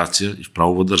демокрация и в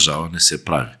правова държава не се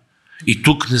прави. И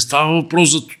тук не става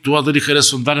въпрос за това дали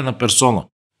харесвам дадена персона.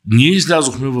 Ние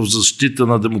излязохме в защита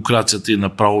на демокрацията и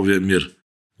на правовия мир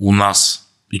у нас.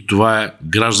 И това е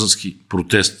граждански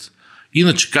протест.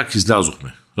 Иначе как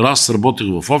излязохме? Раз работех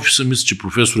в офиса, мисля, че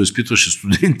професор изпитваше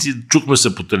студенти, чухме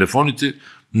се по телефоните,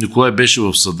 Николай беше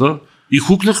в съда и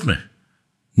хукнахме.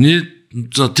 Ние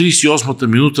на 38-та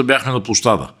минута бяхме на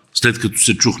площада, след като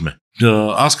се чухме.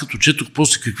 Аз като четох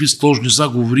после какви сложни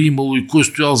заговори имало и кой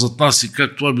стоял зад нас и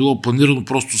как това било планирано,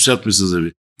 просто свят ми се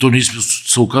зави. То ние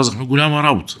се оказахме голяма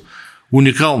работа.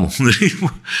 Уникално.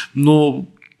 Но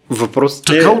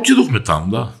така отидохме там,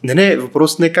 да. Не,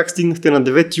 въпросът не е как стигнахте на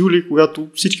 9 юли, когато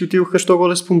всички отидоха що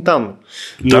горе спонтанно.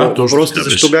 Но да, въпросът е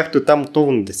защо бяхте там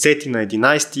отново на 10, на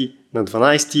 11, на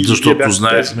 12. Защото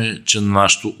знаехме, че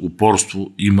нашето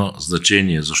упорство има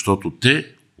значение, защото те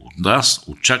от нас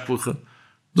очакваха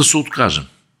да се откажем,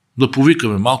 да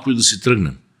повикаме малко и да си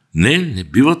тръгнем. Не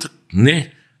бива така.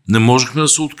 Не можехме да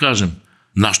се откажем.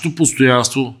 Нашето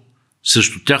постоянство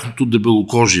срещу тяхното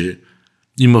дебелокожие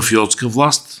и мафиотска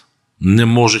власт не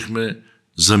можехме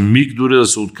за миг дори да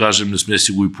се откажем, не сме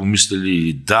си го и помислили.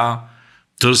 И да,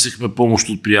 търсихме помощ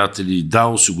от приятели, и да,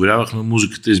 осигурявахме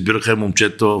музиката, избираха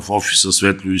момчета в офиса,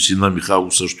 Светло и сина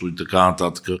Михайло също и така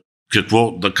нататък.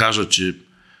 Какво да кажа, че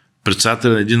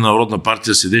председател на един народна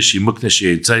партия седеше и мъкнеше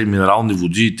яйца и минерални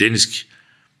води и тениски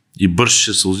и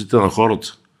бършеше сълзите на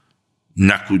хората.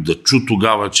 Някой да чу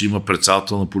тогава, че има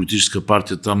председател на политическа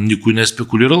партия там, никой не е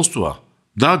спекулирал с това.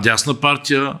 Да, дясна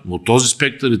партия, от този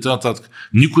спектър и т.н.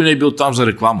 Никой не е бил там за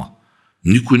реклама.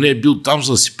 Никой не е бил там,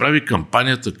 за да си прави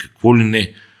кампанията, какво ли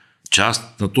не. Че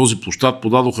аз на този площад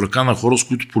подадох ръка на хора, с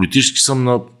които политически съм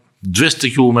на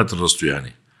 200 км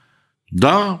разстояние.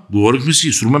 Да, говорихме си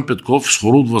и с Румен Петков, с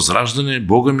хора от Възраждане,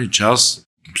 бога ми, че аз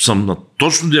съм на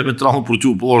точно диаметрално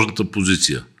противоположната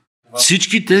позиция.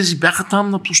 Всички тези бяха там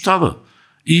на площада.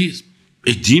 И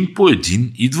един по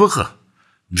един идваха.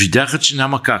 Видяха, че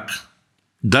няма как.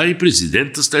 Да, и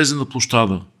президента слезе на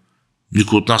площада.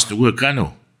 Никой от нас не го е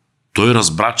канил. Той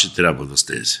разбра, че трябва да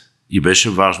слезе. И беше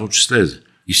важно, че слезе.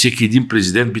 И всеки един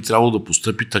президент би трябвало да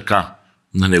постъпи така,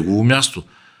 на негово място.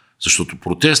 Защото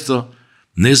протеста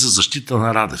не е за защита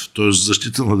на Радев, той е за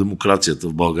защита на демокрацията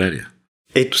в България.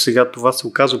 Ето сега това се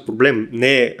оказва проблем.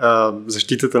 Не е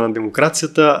защитата на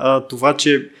демокрацията, а това,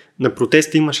 че на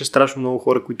протеста имаше страшно много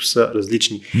хора, които са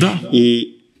различни. Да.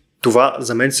 И това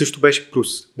за мен също беше плюс.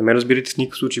 Не ме разбирате в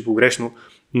никакъв случай погрешно,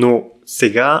 но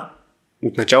сега,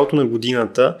 от началото на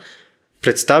годината,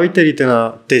 представителите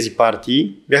на тези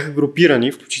партии бяха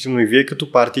групирани, включително и вие,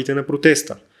 като партиите на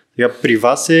протеста. Сега при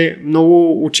вас е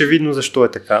много очевидно защо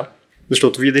е така,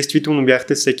 защото вие действително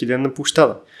бяхте всеки ден на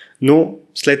площада. Но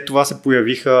след това се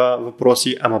появиха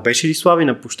въпроси, ама беше ли Слави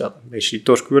на площада? Беше ли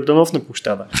Тошко Йорданов на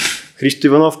площада? Христо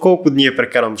Иванов колко дни е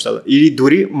прекарал на площада? Или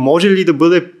дори може ли да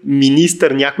бъде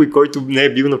министър някой, който не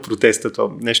е бил на протеста?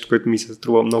 Това нещо, което ми се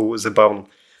струва много забавно.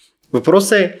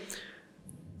 Въпросът е,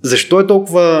 защо е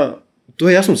толкова... То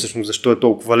е ясно всъщност защо е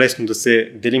толкова лесно да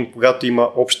се делим, когато има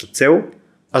обща цел,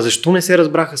 а защо не се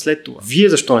разбраха след това? Вие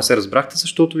защо не се разбрахте?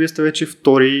 Защото вие сте вече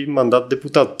втори мандат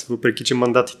депутат, въпреки че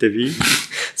мандатите ви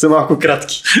са малко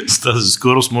кратки. С тази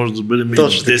скорост може да бъдем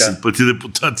 10 пъти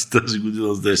депутати тази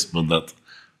година с 10 мандата.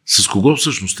 С кого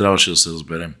всъщност трябваше да се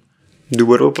разберем?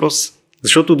 Добър въпрос.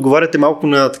 Защото отговаряте малко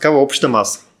на такава обща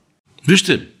маса.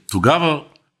 Вижте, тогава,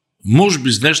 може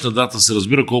би с днешна дата се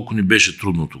разбира колко ни беше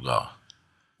трудно тогава.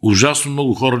 Ужасно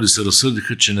много хора ли се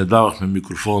разсъдиха, че не давахме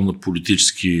микрофон на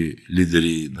политически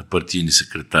лидери, на партийни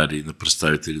секретари, на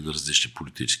представители на различни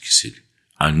политически сили.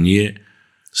 А ние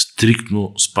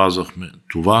стриктно спазвахме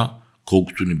това,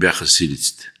 колкото ни бяха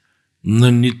силиците.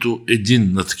 На нито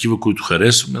един, на такива, които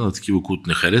харесваме, на такива, които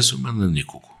не харесваме, на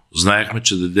никого. Знаехме,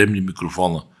 че дадем ни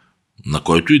микрофона, на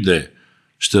който и да е,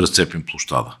 ще разцепим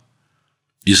площада.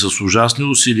 И с ужасни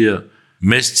усилия,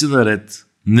 месеци наред,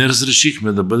 не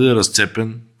разрешихме да бъде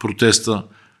разцепен протеста,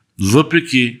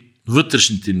 въпреки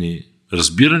вътрешните ни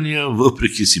разбирания,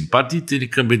 въпреки симпатиите ни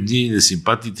към едни и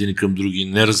несимпатиите ни към други,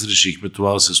 не разрешихме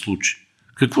това да се случи.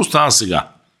 Какво стана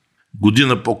сега?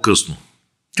 Година по-късно.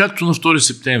 Както на 2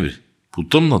 септември. По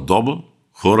тъмна доба,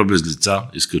 хора без лица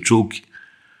и с качулки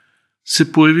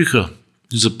се появиха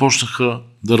и започнаха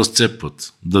да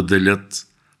разцепват, да делят,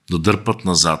 да дърпат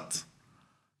назад.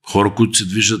 Хора, които се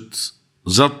движат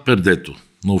зад пердето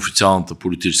на официалната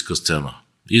политическа сцена.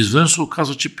 И изведнъж се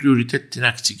оказва, че приоритетите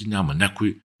някакси ги няма.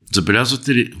 Някой,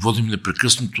 забелязвате ли, водим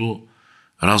непрекъснато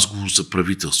разговор за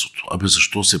правителството. Абе,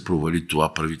 защо се провали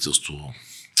това правителство?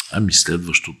 Ами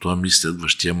следващото, ами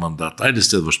следващия мандат. Айде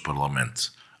следващ парламент.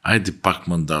 Айде пак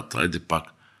мандат, айде пак.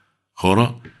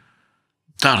 Хора,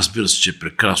 да, разбира се, че е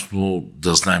прекрасно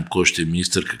да знаем кой ще е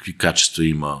министър, какви качества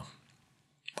има.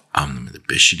 Ами не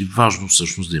беше ли важно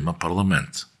всъщност да има парламент?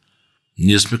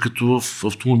 Ние сме като в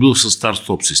автомобил с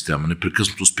старт-стоп система.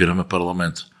 Непрекъснато спираме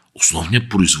парламента. Основният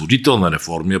производител на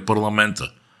реформи е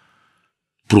парламента.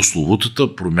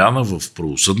 Прословутата промяна в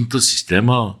правосъдната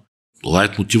система,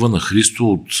 лайт мотива на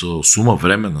Христо от сума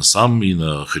време насам и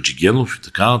на Хаджигенов и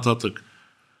така нататък.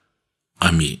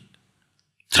 Ами,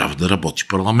 трябва да работи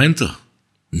парламента.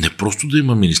 Не просто да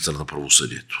има министър на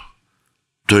правосъдието.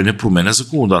 Той не променя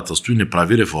законодателство и не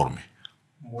прави реформи.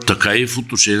 Така и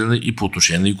по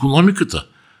отношение на икономиката.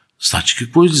 Значи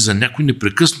какво излиза? Някой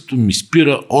непрекъснато ми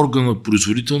спира органът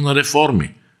производител на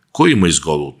реформи. Кой има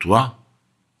изгода от това?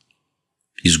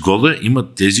 Изгода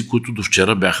имат тези, които до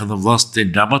вчера бяха на власт. Те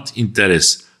нямат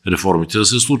интерес реформите да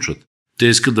се случват. Те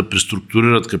искат да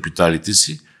преструктурират капиталите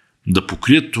си, да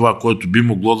покрият това, което би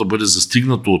могло да бъде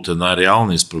застигнато от една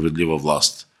реална и справедлива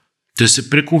власт. Те се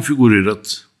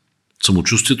преконфигурират,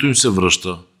 самочувствието им се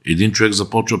връща, един човек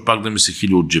започва пак да ми се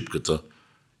хили от джипката.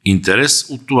 Интерес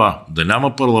от това да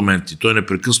няма парламент и той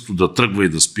непрекъснато да тръгва и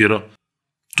да спира,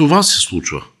 това се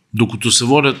случва. Докато се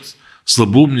водят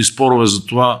слабоумни спорове за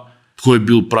това кой е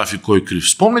бил прав и кой крив.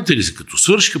 Спомните ли се, като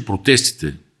свършиха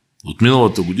протестите от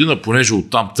миналата година, понеже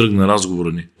оттам тръгна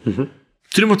разговора ни,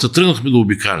 тримата тръгнахме да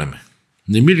обикаляме.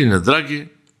 Не мили, не драги,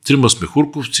 трима сме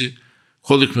хурковци,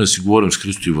 ходихме да си говорим с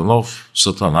Христо Иванов, с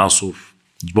Атанасов,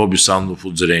 с Боби Сандов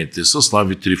от Зелените, с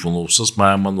Слави Трифонов, с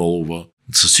Майя Манолова,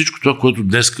 с всичко това, което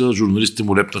днеска журналистите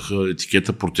му лепнаха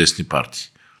етикета протестни партии.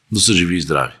 Да са живи и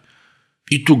здрави.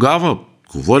 И тогава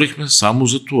Говорихме само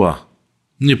за това.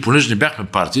 Ние, понеже не бяхме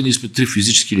партия, ние сме 3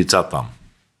 физически лица там.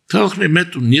 Казахме,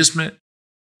 ние сме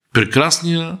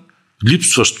прекрасния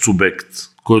липсващ субект,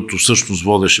 който всъщност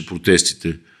водеше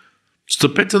протестите.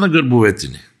 Стъпете на гърбовете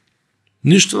ни.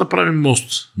 Ние ще направим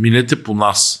мост. Минете по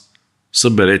нас.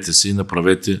 Съберете се и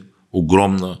направете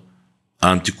огромна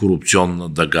антикорупционна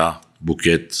дъга,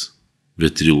 букет,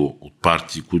 ветрило от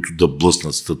партии, които да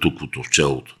блъснат статуквото в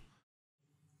челото.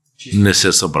 Не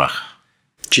се събраха.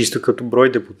 Чисто като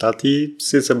брой депутати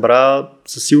се събра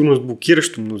със сигурност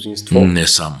блокиращо мнозинство. Не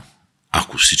само.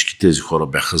 Ако всички тези хора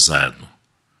бяха заедно.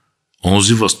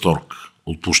 Онзи възторг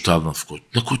от площада,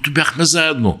 на който бяхме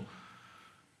заедно,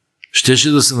 щеше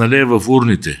да се налее в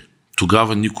урните.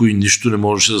 Тогава никой нищо не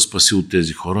можеше да спаси от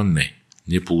тези хора. Не.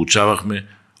 Ние получавахме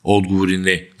отговори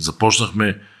не.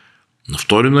 Започнахме на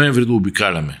 2 ноември да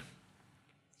обикаляме.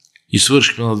 И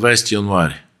свършихме на 20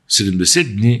 януари.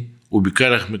 70 дни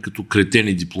обикаляхме като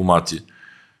кретени дипломати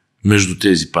между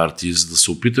тези партии, за да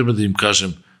се опитаме да им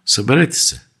кажем: съберете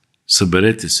се,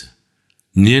 съберете се.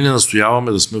 Ние не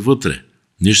настояваме да сме вътре.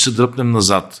 Ние ще се дръпнем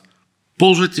назад.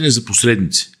 Ползвайте ни за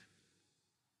посредници.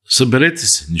 Съберете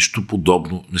се. Нищо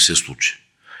подобно не се случи.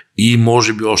 И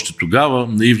може би още тогава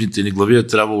наивните ни глави е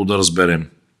трябвало да разберем,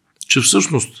 че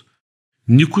всъщност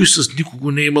никой с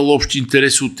никого не е имал общи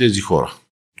интереси от тези хора.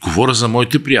 Говоря за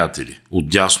моите приятели,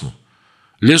 отдясно.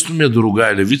 Лесно ми е да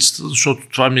ругая левицата, защото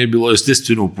това ми е било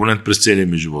естествен опонент през целия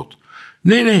ми живот.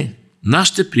 Не,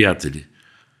 нашите приятели,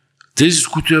 тези, с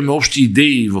които имаме общи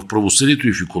идеи и в правосъдието,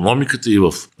 и в икономиката, и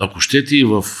в, ако щете, и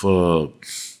в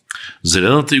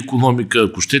зелената икономика,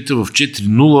 ако щете, в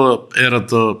 4.0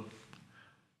 ерата,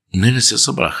 не се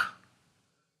събраха.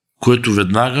 Което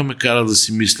веднага ме кара да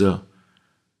си мисля,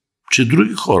 че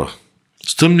други хора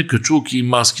с тъмни качулки и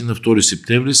маски на 2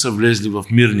 септември са влезли в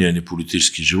мирния ни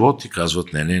политически живот и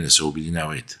казват: не се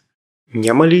обединявайте.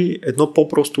 Няма ли едно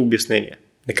по-просто обяснение?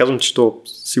 Не казвам, че то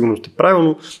сигурно е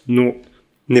правилно, но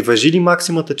не важи ли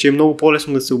максимата, че е много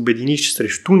по-лесно да се обединиш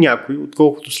срещу някой,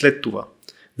 отколкото след това?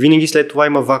 Винаги след това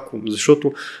има вакуум,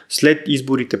 защото след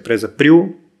изборите през април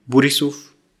Борисов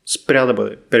спря да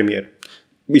бъде премиер.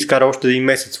 Изкара още 1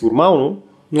 месец формално,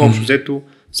 но общо взето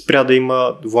спря да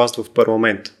има власт в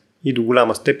парламента. И до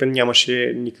голяма степен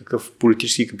нямаше никакъв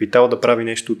политически капитал да прави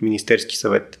нещо от Министерски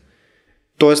съвет.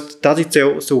 Тоест тази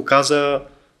цел се оказа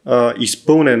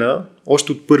изпълнена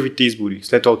още от първите избори.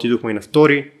 След това отидохме и на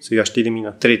 2, сега ще идем и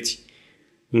на 3.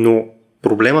 Но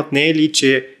проблемът не е ли,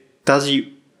 че тази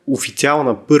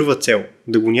официална първа цел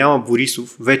да го няма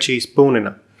Борисов вече е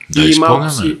изпълнена? Да, и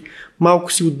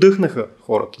малко си отдъхнаха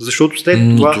хората, защото след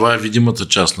това... Но това е видимата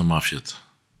част на мафията.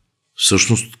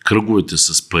 Всъщност кръговете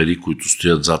с пари, които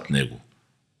стоят зад него,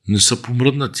 не са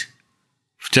помръднати.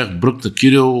 В тях бръкна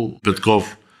Кирил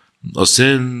Петков,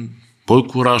 Асен,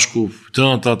 Бойко Рашков и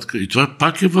т.н. И това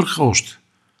пак е върха още.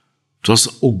 Това са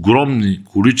огромни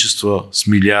количества с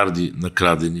милиарди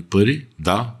накрадени пари.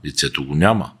 Да, лицето го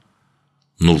няма.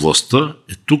 Но властта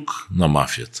е тук на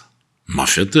мафията.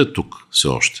 Мафията е тук все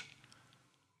още.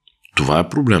 Това е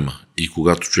проблема. И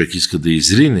когато човек иска да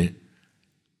изрине,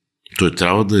 той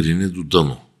трябва да рине до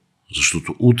дъно.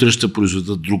 Защото утре ще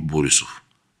произведат друг Борисов.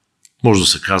 Може да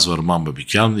се казва Арман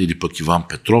Бабикян или пък Иван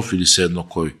Петров или все едно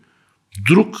кой.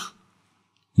 Друг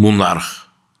монарх,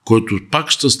 който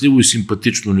пак щастливо и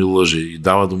симпатично ни лъже и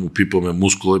дава да му пипаме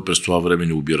мускула и през това време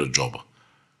ни обира джоба.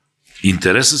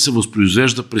 Интересът се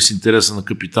възпроизвежда през интереса на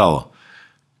капитала.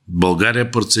 България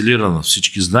е парцелирана.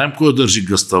 Всички знаем кой държи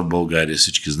гъста в България.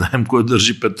 Всички знаем кой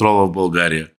държи петрола в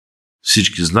България.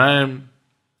 Всички знаем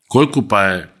кой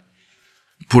копае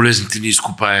полезните ни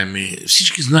изкопаеми.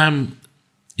 Всички знаем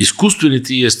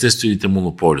изкуствените и естествените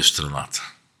монополи в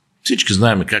страната. Всички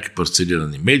знаем как е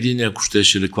парцелирани медийни, ако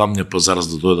щеше рекламния пазар, за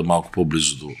да дойде малко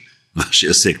по-близо до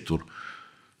нашия сектор.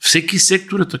 Всеки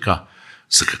сектор е така.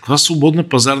 За каква свободна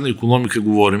пазарна икономика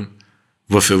говорим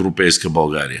в европейска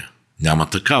България? Няма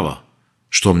такава.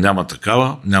 Щом няма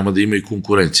такава, няма да има и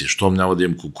конкуренция. Щом няма да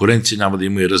има конкуренция, няма да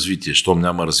има и развитие. Щом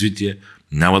няма развитие,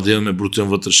 няма да имаме брутен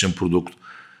вътрешен продукт,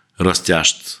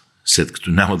 растящ, след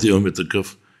като няма да имаме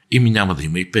такъв, няма да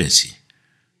има и пенсии.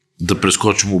 Да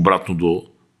прескочим обратно до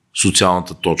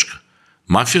социалната точка.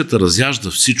 Мафията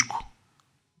разяжда всичко.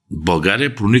 България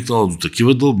е проникнала до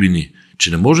такива дълбини,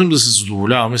 че не можем да се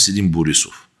задоволяваме с един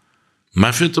Борисов.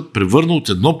 Мафията превърна от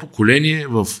едно поколение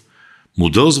в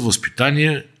модел за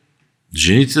възпитание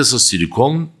жените с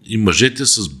силикон и мъжете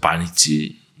с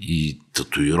баници и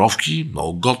татуировки,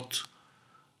 много год.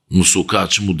 Но се оказа,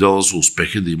 че модела за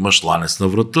успех е да имаш ланец на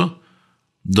врата,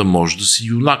 да можеш да си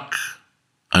юнак,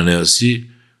 а не да си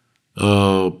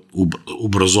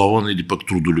образован или пък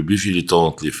трудолюбив или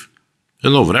талантлив.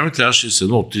 Едно време трябваше да се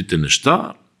едно от трите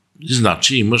неща и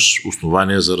значи имаш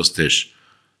основания за растеж.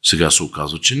 Сега се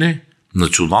оказва, че не.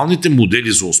 Националните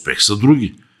модели за успех са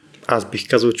други. Аз бих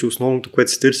казал, че основното,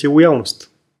 което се търси, е лоялност.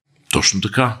 Точно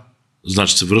така.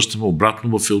 Значи се връщаме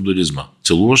обратно в феодализма.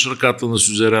 Целуваш ръката на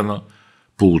сюзерена,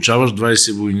 получаваш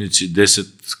 20 войници,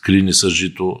 10 клини с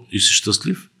жито и си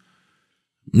щастлив.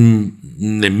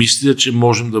 Не мисля, че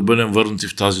можем да бъдем върнати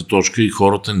в тази точка и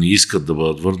хората не искат да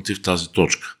бъдат върнати в тази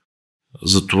точка.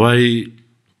 Затова и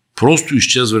просто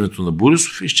изчезването на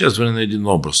Борисов е изчезване на един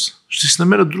образ. Ще си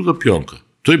намерят друга пионка.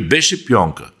 Той беше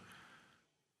пионка.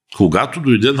 Когато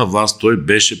дойде на власт, той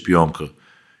беше пионка.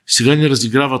 Сега ни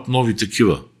разиграват нови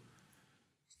такива.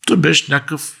 Той беше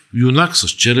някакъв юнак с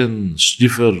черен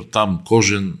шлифер, там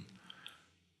кожен.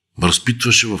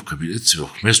 Разпитваше в кабинет си в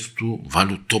местото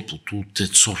Валю Топлото от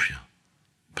ТЕЦ София.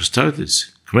 Представете ли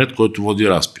си? Кмет, който води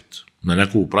разпит. На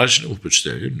някого правиш ли му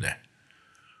впечатление? Не.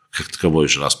 Как така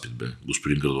водиш разпит, бе,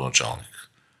 господин градоначалник?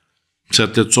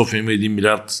 Сега ТЕЦ София има 1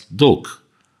 милиард дълг.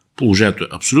 Положението е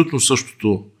абсолютно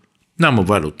същото. Няма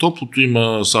Валю Топлото,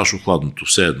 има Сашо Хладното.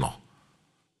 Все едно.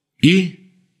 И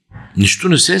нищо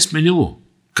не се е сменило.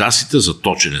 Касите за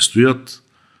точене стоят.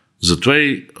 Затова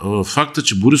и факта,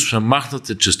 че Борисов е махнат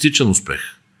е частичен успех.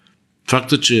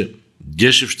 Факта, че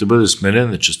Гешев ще бъде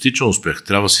сменен е частичен успех.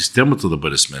 Трябва системата да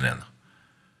бъде сменена.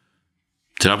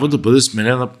 Трябва да бъде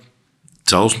сменена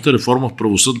цялостната реформа в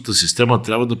правосъдната система,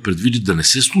 трябва да предвиди да не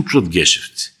се случват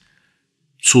гешевци.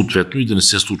 Съответно и да не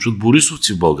се случват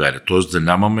борисовци в България. Т.е. да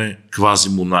нямаме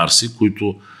квази-монарси,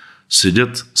 които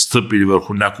седят стъпили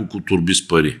върху няколко турби с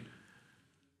пари.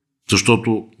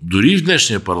 Защото дори и в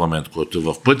днешния парламент, който е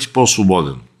в пъти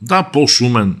по-свободен, да,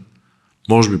 по-шумен,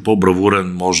 може би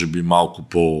по-бравурен, може би малко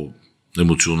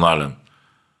по-емоционален.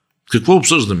 Какво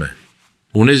обсъждаме?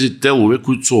 Онези телове,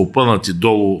 които са опънати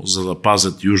долу, за да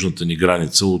пазят южната ни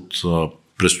граница от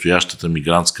предстоящата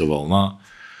мигрантска вълна,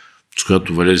 с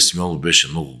която Валери Симеонов беше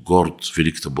много горд,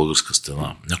 Великата българска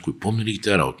стена. Някой помни ли ги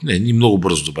тези работи? Не, ние много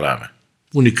бързо забравяме.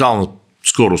 Уникална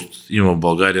скорост има в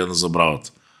България на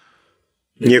забравата.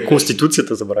 Ние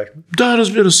Конституцията забравихме. Да,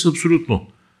 разбира се, абсолютно.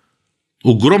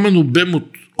 Огромен обем от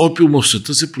опиума в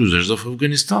света се произвежда в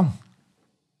Афганистан.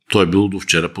 Той е бил до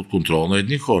вчера под контрол на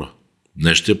едни хора.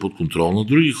 Днес ще е под контрол на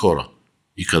други хора.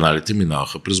 И каналите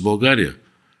минаваха през България.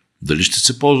 Дали ще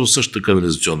се ползва същата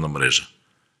канализационна мрежа?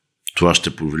 Това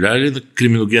ще повлияе ли на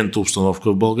криминогенната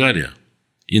обстановка в България?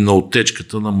 И на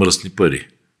оттечката на мръсни пари?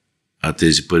 А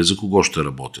тези пари за кого ще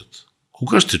работят?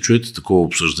 Кога ще чуете такова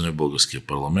обсъждане в българския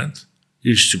парламент?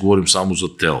 Или ще си говорим само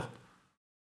за тел?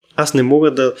 Аз не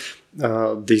мога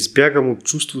да избягам от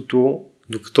чувството,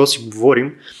 докато си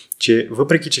говорим, че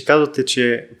въпреки, че казвате,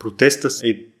 че протестът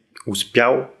е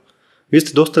успял, вие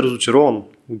сте доста разочарован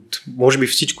от, може би,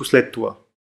 всичко след това.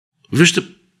 Вижте,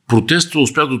 протестът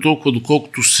успя до толкова,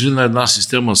 доколкото срина една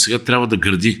система, сега трябва да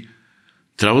гради.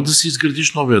 Трябва да си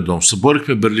изградиш новия дом.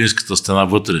 Съборихме Берлинската стена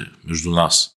вътре, между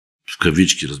нас. В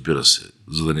кавички, разбира се,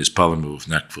 за да не изпадаме в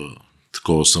някаква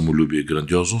такова самолюбие и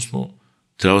грандиозност, но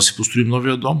трябва да си построим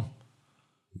новия дом.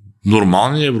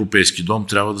 Нормалният европейски дом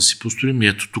трябва да си построим и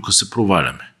ето тук се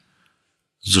проваляме.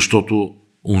 Защото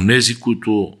онези,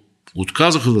 които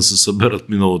отказаха да се съберат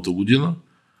миналата година,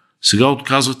 сега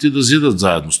отказват и да зидат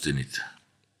заедно стените.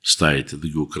 Стаите да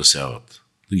ги украсяват.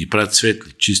 Да ги правят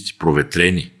светли, чисти,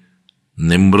 проветрени.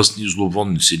 Не мръсни и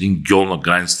зловонни. С един гьол на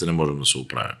границата не можем да се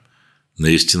оправим.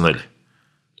 Наистина ли?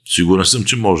 Сигурен съм,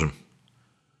 че можем.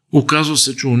 Оказва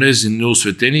се, че онези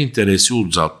неосветени интереси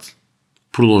отзад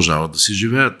продължават да си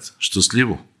живеят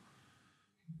щастливо.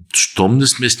 Щом не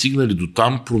сме стигнали до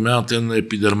там, промяната е на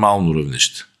епидермално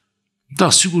равнище.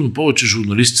 Да, сигурно повече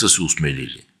журналисти са се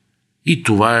осмелили. И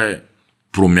това е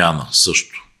промяна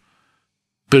също.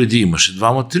 Преди имаше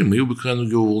 2-3 и обикновено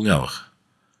ги уволняваха.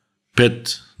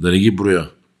 5, да не ги броя.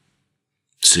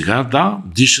 Сега да,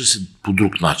 диша се по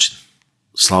друг начин.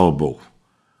 Слава Богу.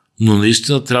 Но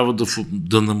наистина трябва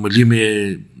да намалим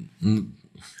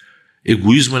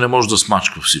егоизма, не може да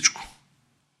смачква всичко.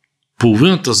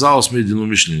 Половината зала сме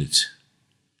единомишленици,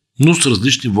 но с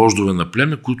различни вождове на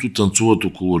племе, които танцуват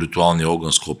около ритуалния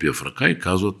огън с копия в ръка и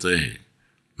казват: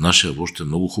 нашия вожд е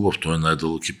много хубав, той е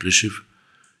най-дълъг и плешив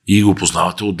и го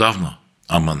познавате отдавна.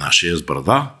 Ама нашия е с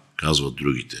брада, казват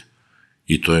другите.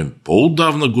 И той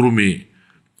по-отдавна груми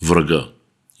врага.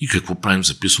 И какво правим?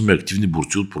 Записваме активни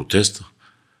борци от протеста.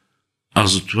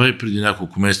 Аз затова и преди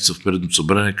няколко месеца в предното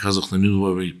събрание казах на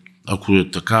Нинова: ако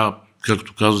е така,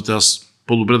 както казвате, аз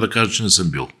по-добре да кажа, че не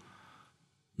съм бил.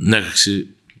 Някак си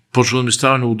почва да ми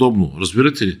става неудобно.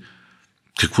 Разбирате ли?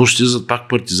 Какво ще излизат пак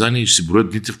партизани и ще си броят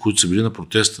дните, в които са били на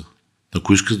протеста?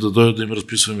 Ако искат да дойдат да им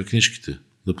разписваме книжките,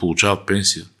 да получават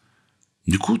пенсия.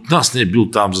 Никой от нас не е бил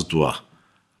там за това.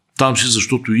 Там си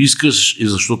защото искаш и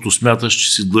защото смяташ,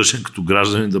 че си длъжен като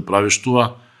гражданин да правиш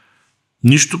това.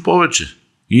 Нищо повече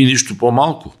и нищо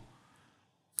по-малко.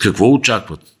 Какво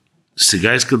очакват?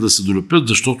 Сега искат да се долепят,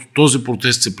 защото този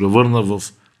протест се превърна в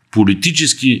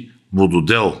политически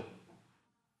вододел.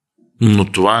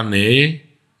 Но това не е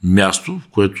място, в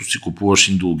което си купуваш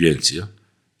индулгенция.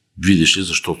 Видиш ли,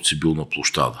 защото си бил на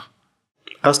площада.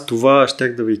 Аз това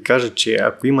щях да ви кажа, че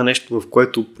ако има нещо, в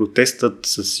което протестът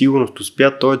със сигурност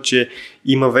успя, то е, че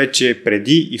има вече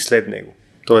преди и след него.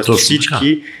 Тоест точно всички така.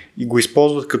 И го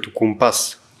използват като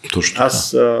компас. Точно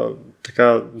аз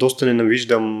така доста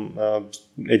ненавиждам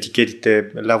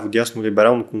етикетите ляво-дясно,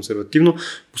 либерално-консервативно.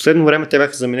 Последно време те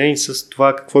бяха заменени с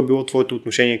това какво е било твоето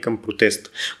отношение към протеста,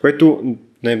 което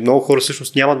много хора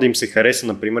всъщност няма да им се хареса,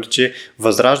 например, че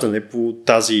Възраждане по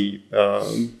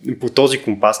този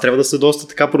компас трябва да са доста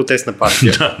така протестна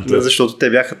партия, защото те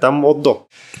бяха там от до.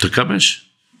 Така беше.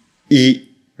 И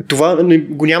това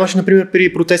го нямаше, например,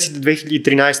 при протестите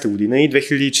 2013 година и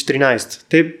 2014.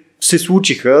 Те се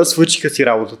случиха, свършиха си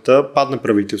работата, падна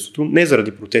правителството, не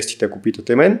заради протестите, ако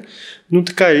питате мен, но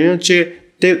така или иначе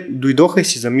те дойдоха и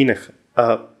си заминаха.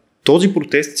 Този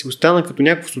протест си остана като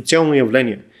някакво социално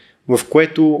явление, в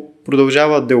което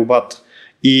продължава делбат.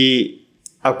 И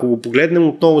ако го погледнем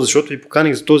отново, защото ви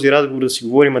поканих за този разговор да си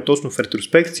говорим точно в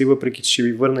ретроспекция, въпреки че ще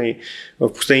ви върна и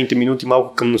в последните минути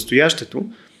малко към настоящето,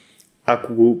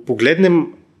 ако го погледнем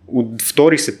от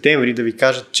 2 септември, да ви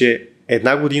кажа, че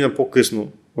една година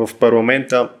по-късно в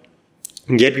парламента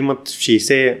ГЕРБ имат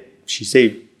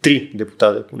 63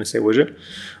 депутати, ако не се лъжа.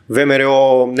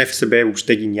 ВМРО, НФСБ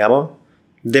въобще ги няма.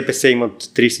 ДПС имат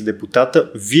 30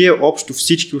 депутата. Вие общо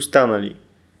всички останали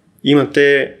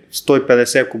имате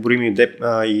 150, ако броим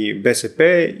и БСП,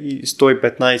 и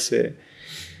 115,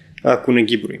 ако не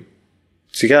ги броим.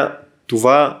 Сега,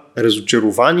 това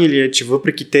разочарование ли е, че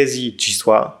въпреки тези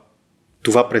числа,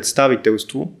 това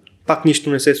представителство, пак нищо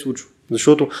не се случва?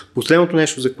 Защото последното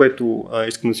нещо, за което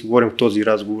искам да си говорим в този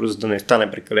разговор, за да не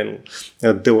стане прекалено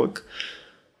дълъг,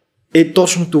 е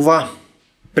точно това.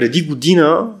 Преди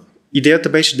година идеята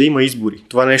беше да има избори.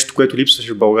 Това е нещо, което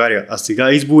липсваше в България. А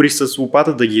сега избори с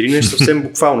лопата да ги ринеш съвсем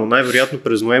буквално. Най-вероятно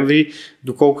през ноември,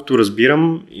 доколкото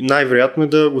разбирам, най-вероятно е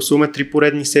да гласуваме 3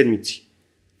 поредни седмици.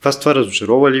 Това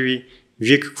разочарова ли ви?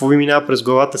 Вие какво ви минава през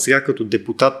главата сега като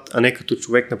депутат, а не като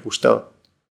човек на площада?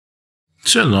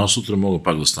 Сега, аз утре мога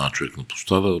пак да стана човек на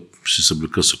площада, ще се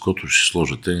съблека сакото, ще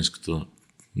сложа тениската,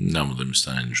 няма да ми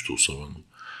стане нищо особено.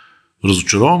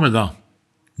 Разочароваме, да,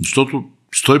 защото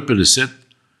 150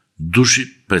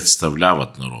 души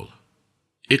представляват народа.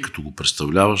 Като го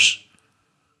представляваш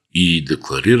и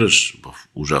декларираш в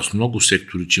ужасно много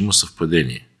сектори, че има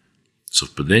съвпадение.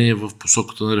 Съвпадение в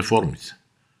посоката на реформите.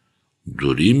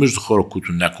 Дори и между хора,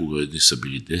 които някога едни са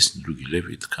били десни, други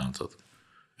леви и така нататък.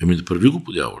 Да прави го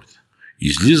по дяволите.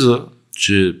 Излиза,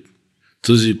 че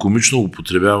тази комично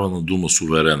употребявана дума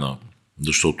суверена,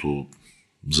 защото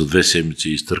за 2 седмици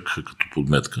изтъркаха като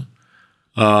подметка,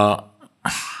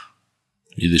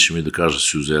 идеше ми да кажа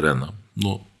сюзерена,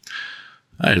 но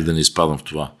айде да не изпадам в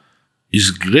това.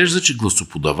 Изглежда, че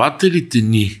гласоподавателите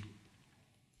ни,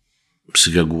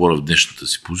 сега говоря в днешната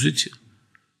си позиция,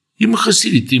 имаха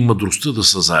силите и мъдростта да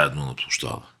са заедно на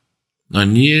площада. А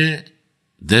ние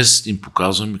днес им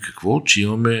показваме какво, че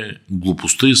имаме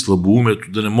глупостта и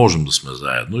слабоумието да не можем да сме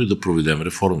заедно и да проведем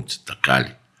реформите. Така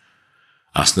ли?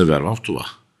 Аз не вярвам в това.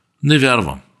 Не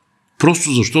вярвам.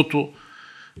 Просто защото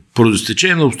поради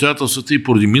стечение на обстоятелствата и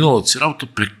поради миналата си работа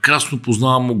прекрасно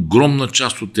познавам огромна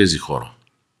част от тези хора.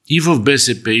 И в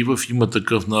БСП, и в Има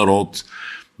такъв народ,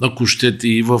 ако щете,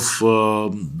 и в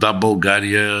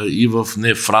България, и в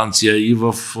Франция, и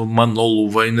в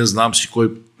Манолова, и не знам си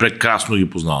кой, прекрасно ги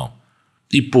познавам.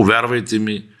 И повярвайте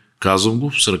ми, казвам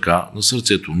го с ръка на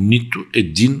сърцето, нито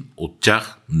един от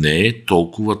тях не е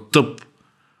толкова тъп,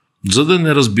 за да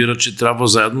не разбира, че трябва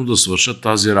заедно да свършат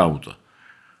тази работа.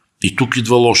 И тук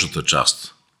идва лошата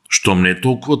част. Щом не е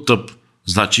толкова тъп,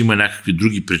 значи има някакви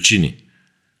други причини.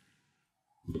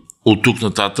 От тук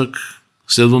нататък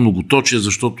следва многоточие,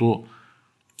 защото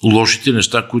лошите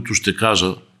неща, които ще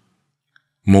кажа,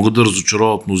 могат да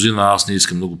разочароват мнозина, аз не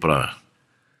искам да го правя.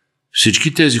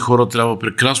 Всички тези хора трябва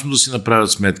прекрасно да си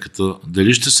направят сметката,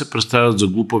 дали ще се представят за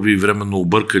глупави и временно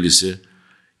объркали се,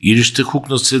 или ще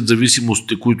хукнат след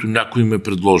зависимостите, които някой им е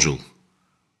предложил.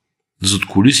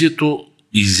 Задкулисието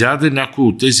изяде някои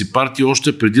от тези партии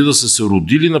още преди да са се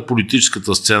родили на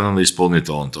политическата сцена на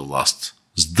изпълнителната власт.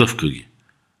 Сдъвка ги.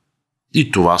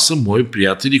 И това са мои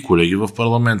приятели и колеги в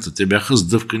парламента. Те бяха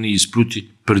сдъвкани и изплюти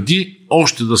преди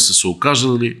още да са се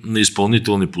окажали на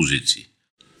изпълнителни позиции.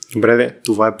 Добре,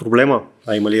 това е проблема.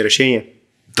 А има ли решение?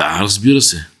 Да, разбира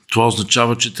се. Това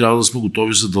означава, че трябва да сме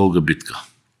готови за дълга битка.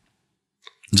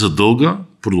 За дълга,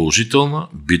 продължителна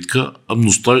битка,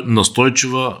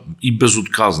 настойчива и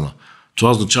безотказна.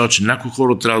 Това означава, че някои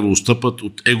хора трябва да отстъпат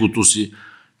от егото си,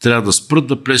 трябва да спрат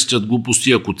да плестят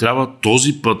глупости, ако трябва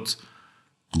този път,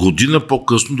 година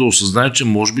по-късно, да осъзнае, че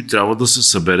може би трябва да се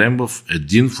съберем в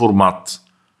един формат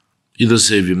и да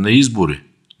се явим на избори.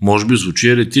 Може би звучи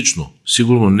еретично.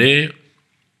 Сигурно не е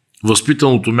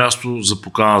възпитаното място за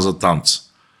покана за танц.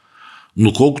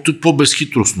 Но колкото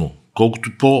по-безхитростно,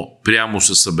 колкото по-прямо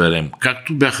се съберем,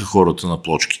 както бяха хората на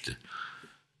плочките,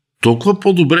 толкова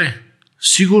по-добре.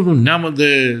 Сигурно няма да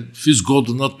е в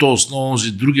изгода на този, на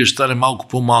онзи, другия ще стане малко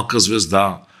по-малка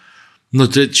звезда, на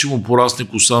трети ще му порасне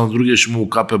коса, на другия ще му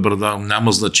окапе брада.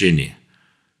 Няма значение.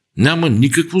 Няма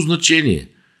никакво значение.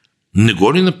 Не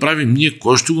го ли направим ние,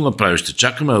 кой ще го направи? Ще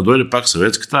чакаме да дойде пак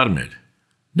съветската армия ли?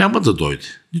 Няма да дойде.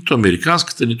 Нито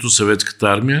американската, нито съветската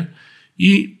армия.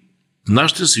 И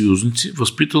нашите съюзници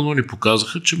възпитано ни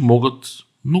показаха, че могат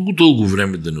много дълго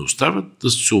време да ни оставят, да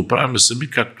се оправяме сами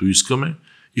както искаме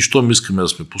и щом искаме да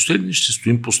сме последни, ще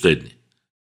стоим последни.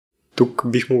 Тук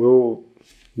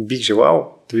бих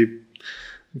желал да ви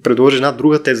предложа една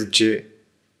друга теза, че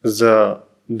за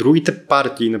другите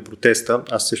партии на протеста,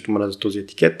 аз също мразя този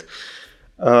етикет,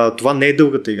 това не е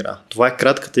дългата игра. Това е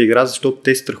кратката игра, защото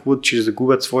те страхуват, че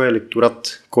загубят своя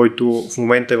електорат, който в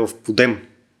момента е в подем.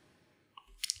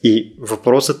 И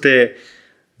въпросът е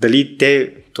дали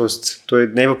те, т.е. той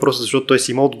не е въпросът, защото той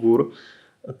си има отговор,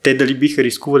 те дали биха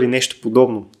рискували нещо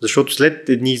подобно. Защото след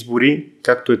едни избори,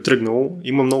 както е тръгнало,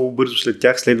 има много бързо след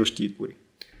тях следващи избори.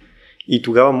 И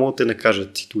тогава могат да те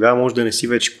накажат. И тогава може да не си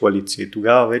вече коалиция. И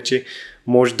тогава вече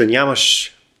може да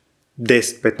нямаш 10,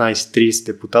 15, 30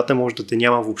 депутата, може да те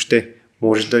няма въобще.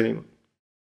 Може да няма.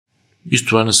 И с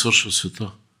това не свършва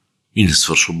света. И не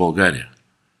свършва България.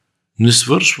 Не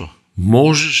свършва.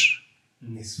 Можеш.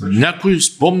 Някой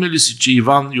спомня ли си, че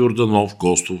Иван Йорданов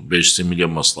Костов беше с Емилия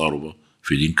Масларова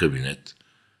в един кабинет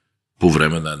по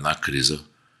време на една криза?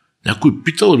 Някой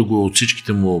питал ли го от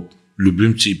всичките му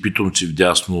любимци и питомци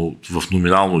в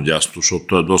номинално дясно, защото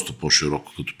той е доста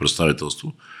по-широко като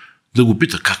представителство, да го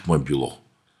пита как му е било?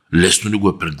 Лесно ли го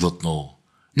е преглътнало?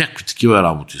 Някакви такива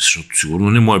работи, защото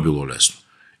сигурно не му е било лесно.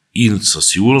 И със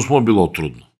сигурност му е било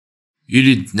трудно.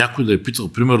 Или някой да е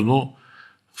питал, примерно,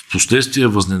 в последствие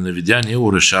възненавидяние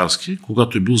Орешарски,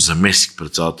 когато е бил заместник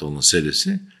председател на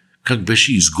СДС, как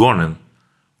беше изгонен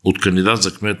от кандидат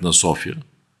за кмет на София,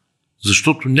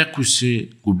 защото някой си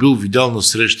го бил видял на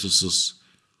среща с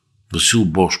Васил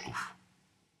Божков.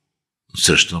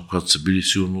 Среща, на която са били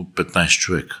сигурно 15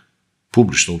 човека.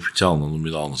 Публична, официална,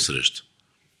 номинална среща.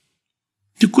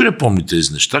 Никой не помни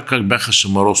тези неща, как бяха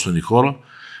шамаросвани хора,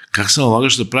 как се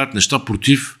налагаш да правят неща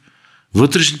против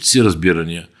вътрешните си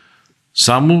разбирания,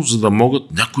 само за да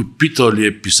могат... Някой питал ли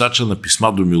е писача на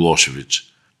писма до Милошевич,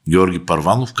 Георги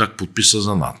Първанов, как подписа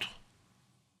за НАТО?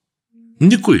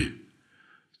 Никой.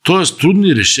 Тоест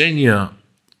трудни решения,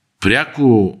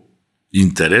 пряко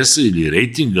интереса или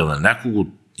рейтинга на някого,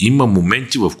 има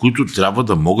моменти, в които трябва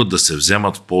да могат да се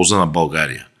вземат в полза на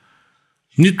България.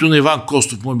 Нито на Иван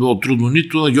Костов му е било трудно,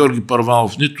 нито на Георги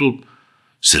Първанов, нито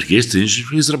Сергей Станишев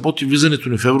изработи влизането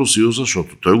ни в Евросъюза,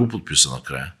 защото той го подписа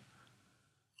накрая.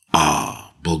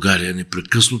 България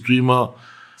непрекъснато има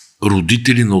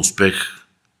родители на успех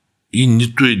и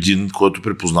нито един, който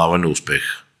препознава неуспех.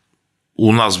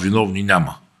 У нас виновни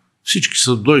няма. Всички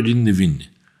са до един невинни.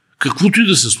 Каквото и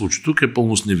да се случи, тук е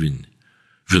пълно с невинни.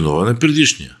 Виновен е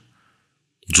предишния.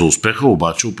 За успеха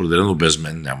обаче определено без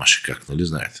мен нямаше как, нали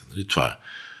знаете. Нали? Това е.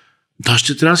 Да,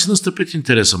 ще трябва да си настъпят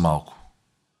интереса малко.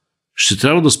 Ще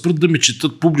трябва да спрат да ми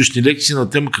четат публични лекции на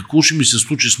тема какво ще ми се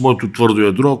случи с моето твърдо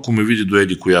ядро, ако ме види до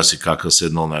еди коя си кака с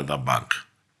едно на една банка.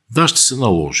 Да, ще се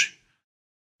наложи.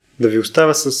 Да ви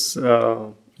оставя с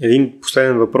един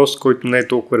последен въпрос, който не е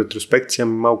толкова ретроспекция,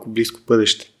 ами малко близко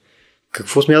бъдеще.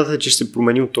 Какво смятате, че ще се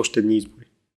промени от още едни избори?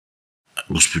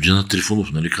 Господина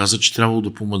Трифонов, нали каза, че трябвало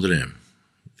да помъдреем.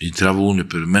 И трябвало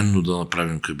непременно да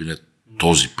направим кабинет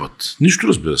този път. Нищо,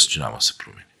 разбира се, че няма да се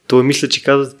промени. Той мисля, че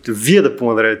казвате вие да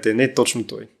помъдреете, не точно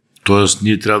той. Тоест,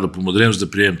 ние трябва да помъдреем, за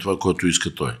да приемем това, което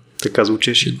иска той. Така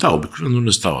звучеше. Да, обикновено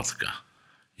не става така.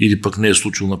 Или пък не е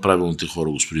случил на правилните хора,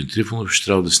 господин Трифонов, ще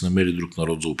трябва да си намери друг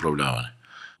народ за управляване.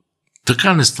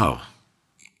 Така не става.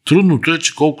 Трудното е,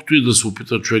 че колкото и да се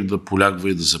опита човек да полягва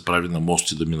и да се прави на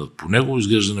мости да минат по него,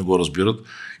 изглежда не го разбират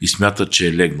и смятат, че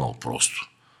е легнал просто.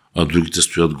 А другите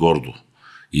стоят гордо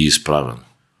и изправено.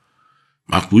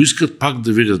 Ако искат пак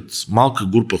да видят малка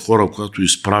група хора, която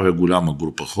изправя голяма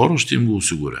група хора, ще им го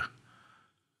осигуря.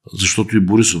 Защото и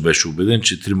Борисов беше убеден,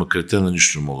 че 3 кретена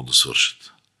нищо не могат да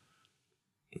свършат.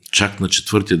 Чак на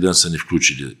 4-тия ден са ни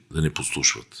включили да ни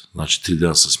подслушват. Значи 3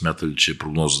 дена са смятали, че е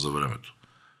прогноза за времето.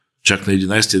 Чак на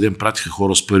 11-тия ден пратиха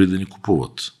хора с пари да ни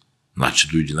купуват. Значи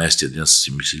до 11-тия ден са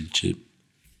си мислили, че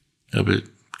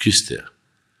какви сте я?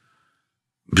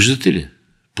 Виждате ли?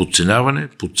 Подценяване.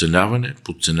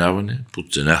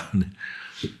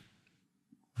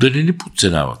 Да не ни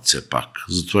подценяват все пак.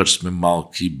 За това, че сме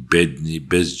малки, бедни,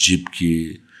 без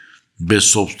джипки,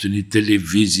 без собствени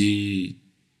телевизии.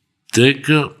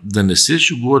 Тъйка да не се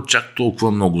шегуват чак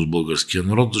толкова много с българския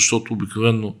народ, защото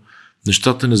обикновено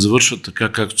нещата не завършват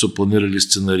така, както са планирали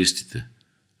сценаристите.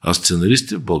 А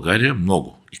сценаристи в България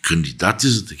много. И кандидати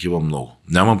за такива много.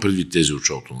 Нямам предвид тези от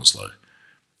шоуто на Слави.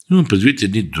 Имам предвид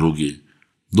едни други.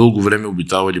 Дълго време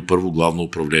обитавали първо главно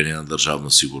управление на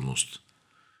държавна сигурност,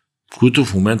 които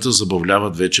в момента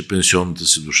забавляват вече пенсионната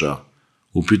си душа,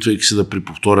 опитвайки се да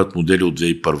приповторят модели от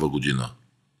 2001 година,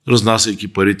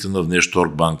 разнасяйки парите на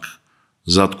Внешторгбанк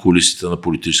зад кулисите на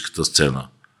политическата сцена.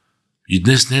 И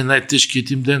днес не е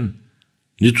най-тежкият им ден.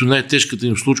 Нито най-тежката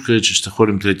им случка е, че ще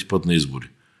ходим 3-ти път на избори.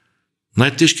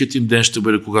 Най-тежкият им ден ще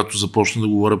бъде, когато започна да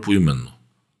говоря поименно.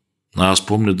 Аз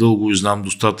помня дълго и знам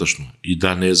достатъчно. И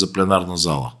да, не е за пленарна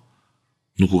зала.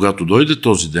 Но когато дойде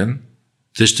този ден,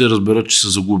 те ще разберат, че са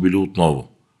загубили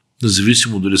отново.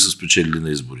 Независимо дали са спечелили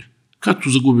на избори. Както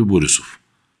загуби Борисов.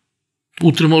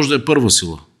 Утре може да е първа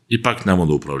сила. И пак няма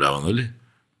да управлява, нали?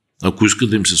 Ако искат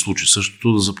да им се случи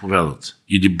същото, да заповядат.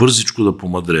 Или бързичко да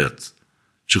помъдреят,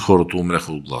 че хората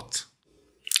умряха от глад.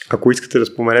 Ако искате да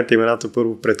споменете имената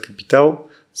първо пред Капитал,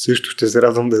 също ще се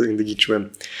радвам да ги чуем.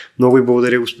 Много ви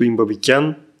благодаря, господин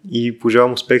Бабикян, и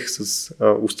пожелавам успех с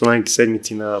останалите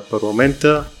седмици на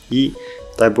парламента и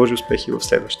дай Боже успехи в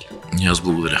следващия. И аз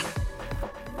благодаря.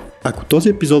 Ако този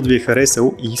епизод ви е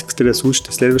харесал и искате да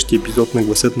слушате следващия епизод на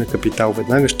Гласът на Капитал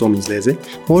веднага, щом излезе,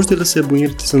 можете да се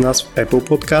абонирате за нас в Apple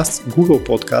Podcasts, Google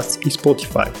Podcasts и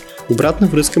Spotify. Обратна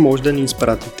връзка може да ни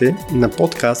изпратите на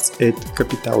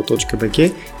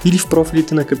podcast@kapital.bg или в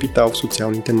профилите на Капитал в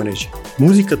социалните мрежи.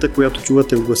 Музиката, която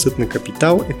чувате в Гласът на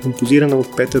Капитал, е композирана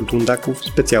от Петър Дундаков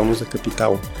специално за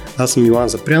Капитал. Аз съм Йоан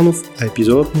Запрянов, а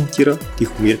епизодът монтира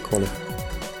Тихомир Конев.